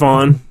looks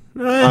fun.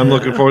 I'm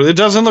looking forward. It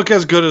doesn't look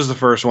as good as the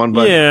first one,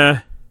 but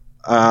yeah,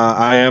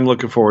 I am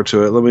looking forward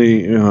to it. Let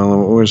me,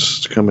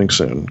 where's coming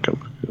soon?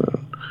 Coming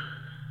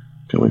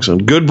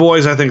soon. Good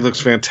Boys, I think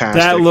looks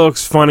fantastic. That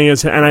looks funny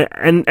as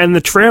and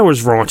the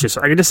trailer's raunchy. So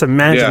I can just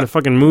imagine the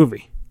fucking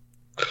movie.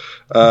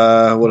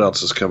 What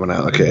else is coming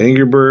out? Okay,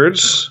 Angry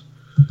Birds.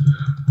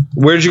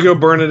 Where'd you go,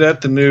 Bernadette?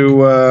 The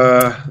new.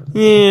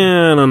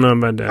 Yeah, I don't know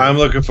about that. I'm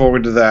looking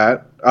forward to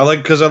that. I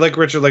like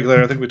Richard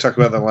Linklater. I think we talked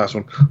about that last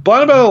one.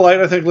 Blinded by the Light,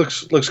 I think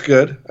looks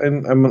good.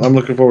 I'm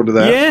looking forward to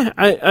that. Yeah,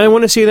 I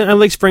want to see that. I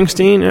like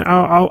Springsteen.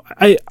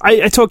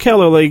 I told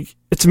Keller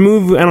it's a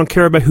movie. I don't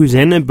care about who's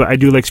in it, but I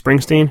do like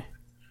Springsteen.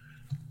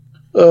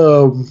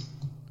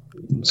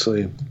 Let's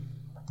see.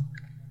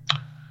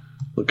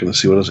 Looking to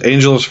see what else.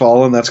 Angel Has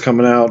Fallen. That's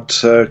coming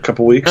out a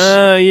couple weeks.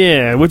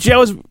 Yeah. Which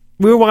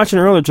we were watching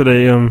earlier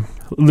today.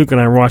 Luke and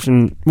I were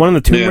watching one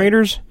of the Tomb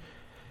Raiders.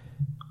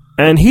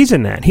 And he's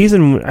in that. He's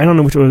in. I don't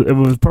know which it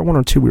was part 1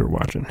 or 2 we were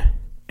watching.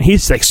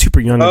 He's super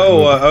young.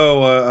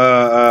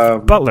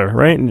 Butler,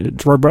 right?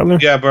 Gerard Butler.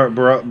 Yeah,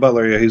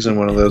 Butler. Yeah, he's in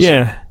one of those.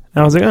 Yeah,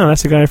 I was like, oh,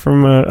 that's the guy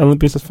from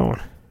Olympus Has Fallen.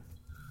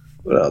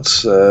 What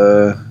else?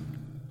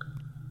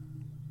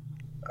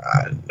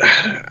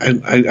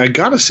 I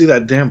gotta see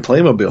that damn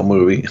Playmobil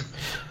movie.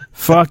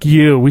 Fuck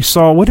you. We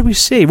saw. What did we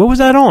see? What was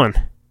that on?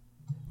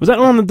 Was that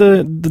on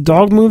the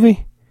dog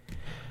movie?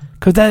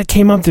 Because that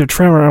came up to the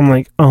trailer. And I'm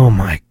like, oh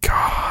my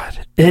god.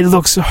 It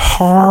looks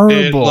horrible.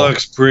 It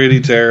looks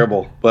pretty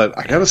terrible, but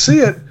I gotta see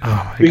it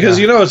because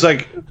it's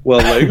like, well,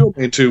 Lego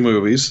made 2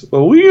 movies,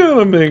 but we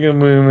gotta make a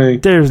movie.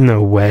 There's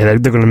no way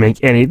that they're gonna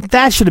make any.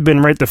 That should have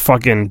been right the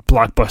fucking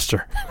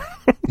Blockbuster.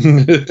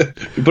 You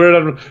put it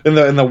up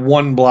in the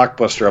one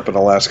Blockbuster up in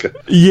Alaska.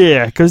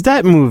 Yeah, because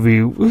that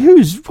movie.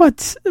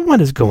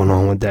 What is going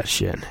on with that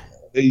shit?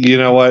 You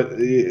know what?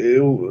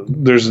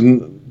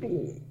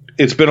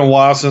 It's been a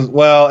while since.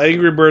 Well,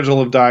 Angry Birds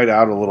will have died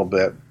out a little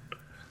bit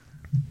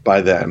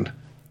by then.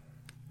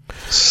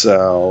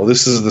 So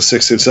this is the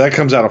 16th. So that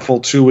comes out a full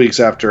 2 weeks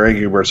after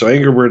Angry Birds. So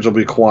Angry Birds will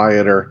be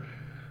quieter.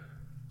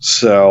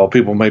 So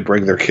people might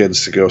bring their little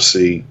kids to go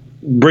see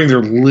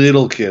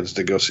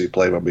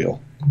Playmobil.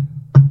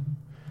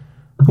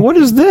 What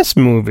is this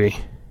movie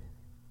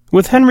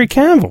with Henry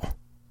Cavill?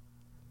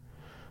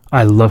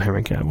 I love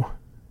Henry Cavill.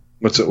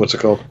 What's it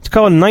called? It's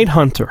called Night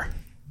Hunter.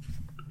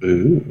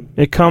 Ooh.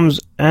 It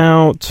comes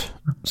out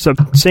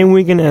same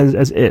weekend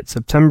as it,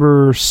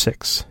 September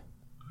 6th.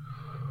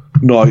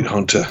 Night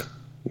Hunter.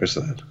 Where's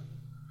that?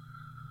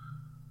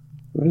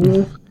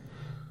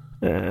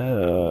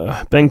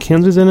 Ben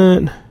Kingsley's in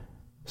it.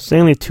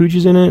 Stanley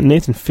Tucci's in it.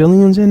 Nathan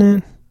Fillion's in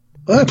it.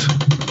 What?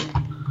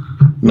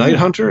 Night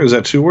Hunter? Is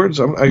that 2 words?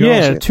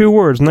 Yeah, 2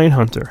 words. Night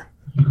Hunter.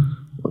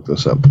 Look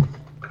this up.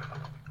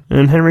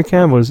 And Henry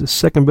Cavill is the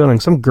second billing.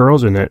 Some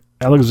girls in it.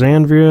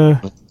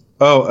 Alexandria.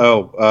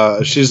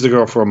 She's the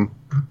girl from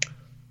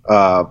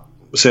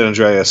San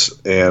Andreas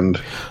and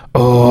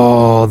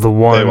the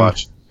one.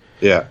 Baywatch.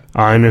 Yeah.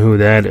 I know who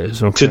that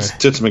is. Okay.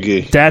 Tits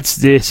McGee. That's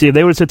the... See, if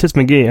they would have said Tits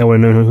McGee, I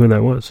would have known who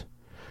that was.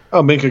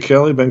 Oh, Minka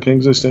Kelly, Ben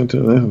Kingsley,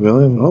 Stanton,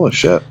 Villain. Holy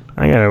shit.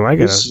 I gotta...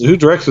 Who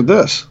directed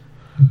this?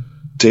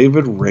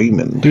 David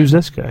Raymond. Who's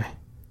this guy?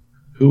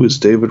 Who is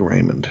David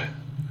Raymond?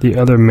 The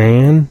Other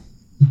Man?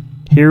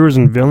 Heroes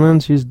and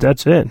Villains?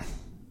 That's it.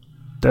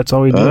 That's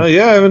all he did.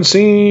 Yeah, I haven't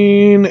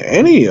seen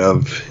any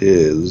of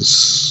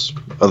his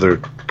other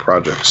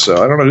projects,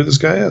 so I don't know who this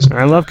guy is.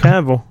 I love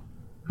Cavill.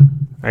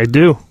 I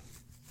do.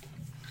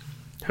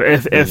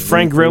 If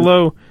Frank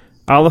Grillo,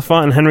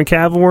 Oliphant, and Henry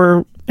Cavill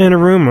were in a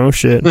room, oh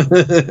shit.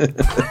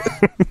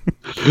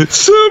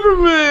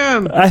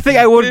 Superman! I think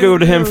I would go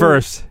to him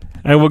first.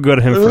 I would go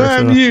to him first.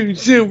 I'm you,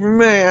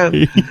 Superman.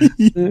 My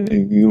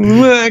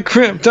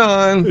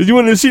Krypton. You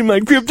want to see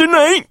my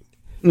kryptonite?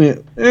 Yeah.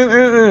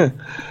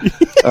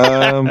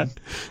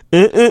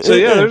 So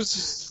yeah,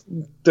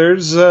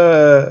 there's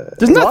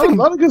nothing, a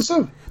lot of good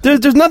stuff.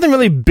 There's nothing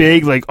really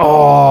big, like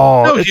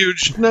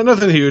huge,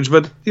 nothing huge,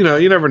 but you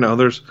never know.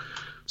 There's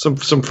some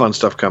fun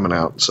stuff coming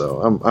out,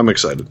 so I'm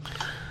excited.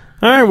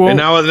 All right, well, and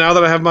now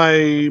that I have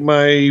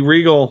my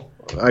Regal,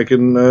 I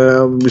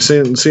can be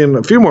seeing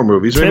a few more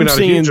movies. Maybe not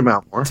a huge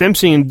amount more. Tim's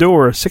seeing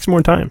Dora 6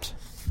 more times.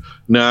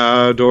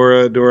 No,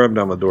 Dora, I'm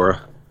done with Dora.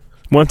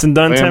 Once and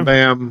done, Tim.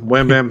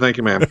 Wham bam, thank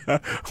you, ma'am.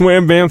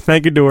 Wham bam,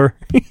 thank you, Dora.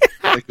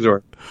 Thank you,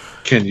 Dora.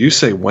 Can you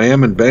say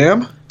wham and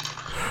bam?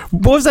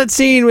 What was that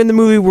scene in the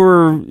movie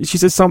where she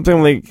said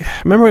something like,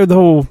 remember the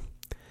whole,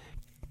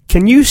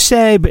 can you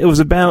say, but it was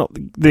about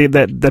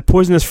that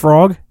poisonous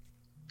frog?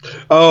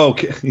 Oh,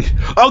 okay.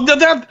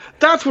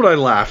 That's what I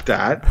laughed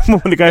at.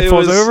 When the guy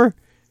falls over?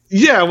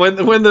 Yeah, when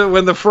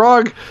the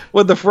frog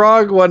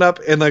went up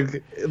and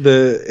the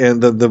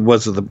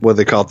what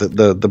they call it,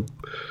 the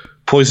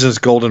poisonous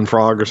golden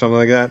frog or something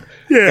like that.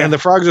 Yeah. And the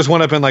frog just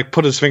went up and like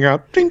put his finger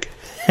out, dink,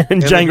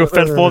 and Jango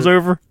Fett falls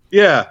over.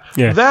 Yeah.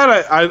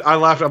 That I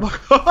laughed. I'm like,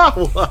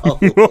 oh well.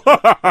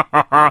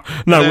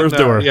 No, where's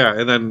Dora? Yeah,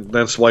 and then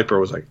Swiper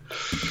was like,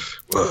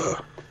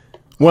 ugh.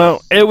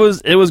 Well, it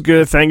was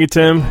good. Thank you,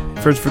 Tim,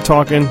 for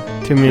talking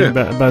to me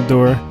about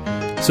Dora.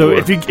 So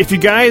if you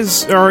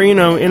guys are in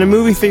a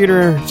movie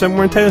theater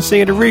somewhere in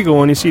Tennessee at a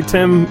Regal and you see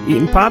Tim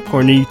eating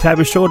popcorn, you tap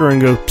his shoulder and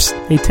go, psst,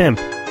 hey Tim.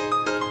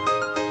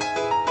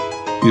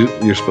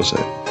 You're supposed to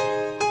say it.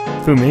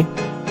 Who, me?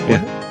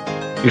 Yeah.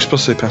 You're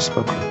supposed to say pass the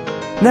popcorn.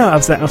 No, I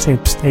was saying,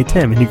 psst, hey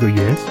Tim, and you go,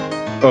 yes.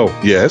 Oh,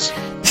 yes.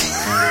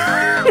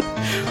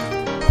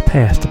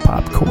 Pass the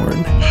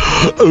popcorn.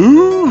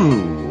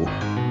 Ooh.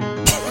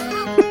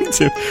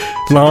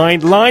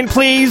 Line,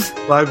 please.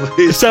 Line,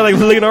 please. Sound like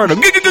Leonardo.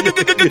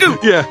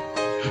 Yeah.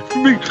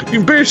 You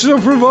embarrass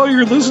yourself in front of all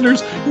your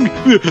listeners.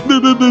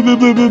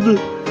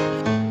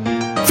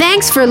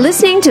 Thanks for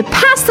listening to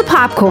Pass the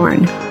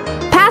Popcorn.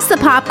 Pass the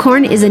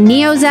Popcorn is a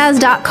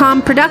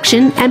neozaz.com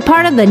production and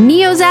part of the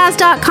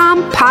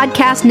neozaz.com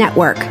podcast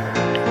network.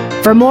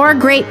 For more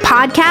great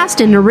podcast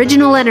and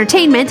original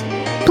entertainment,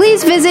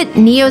 please visit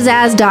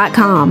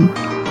neozaz.com.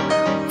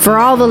 For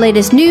all the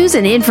latest news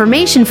and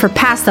information for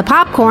Pass the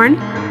Popcorn,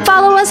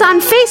 follow us on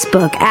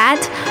Facebook at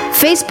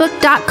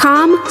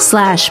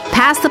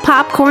facebook.com/Pass the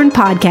Popcorn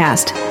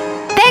Podcast.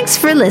 Thanks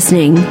for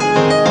listening.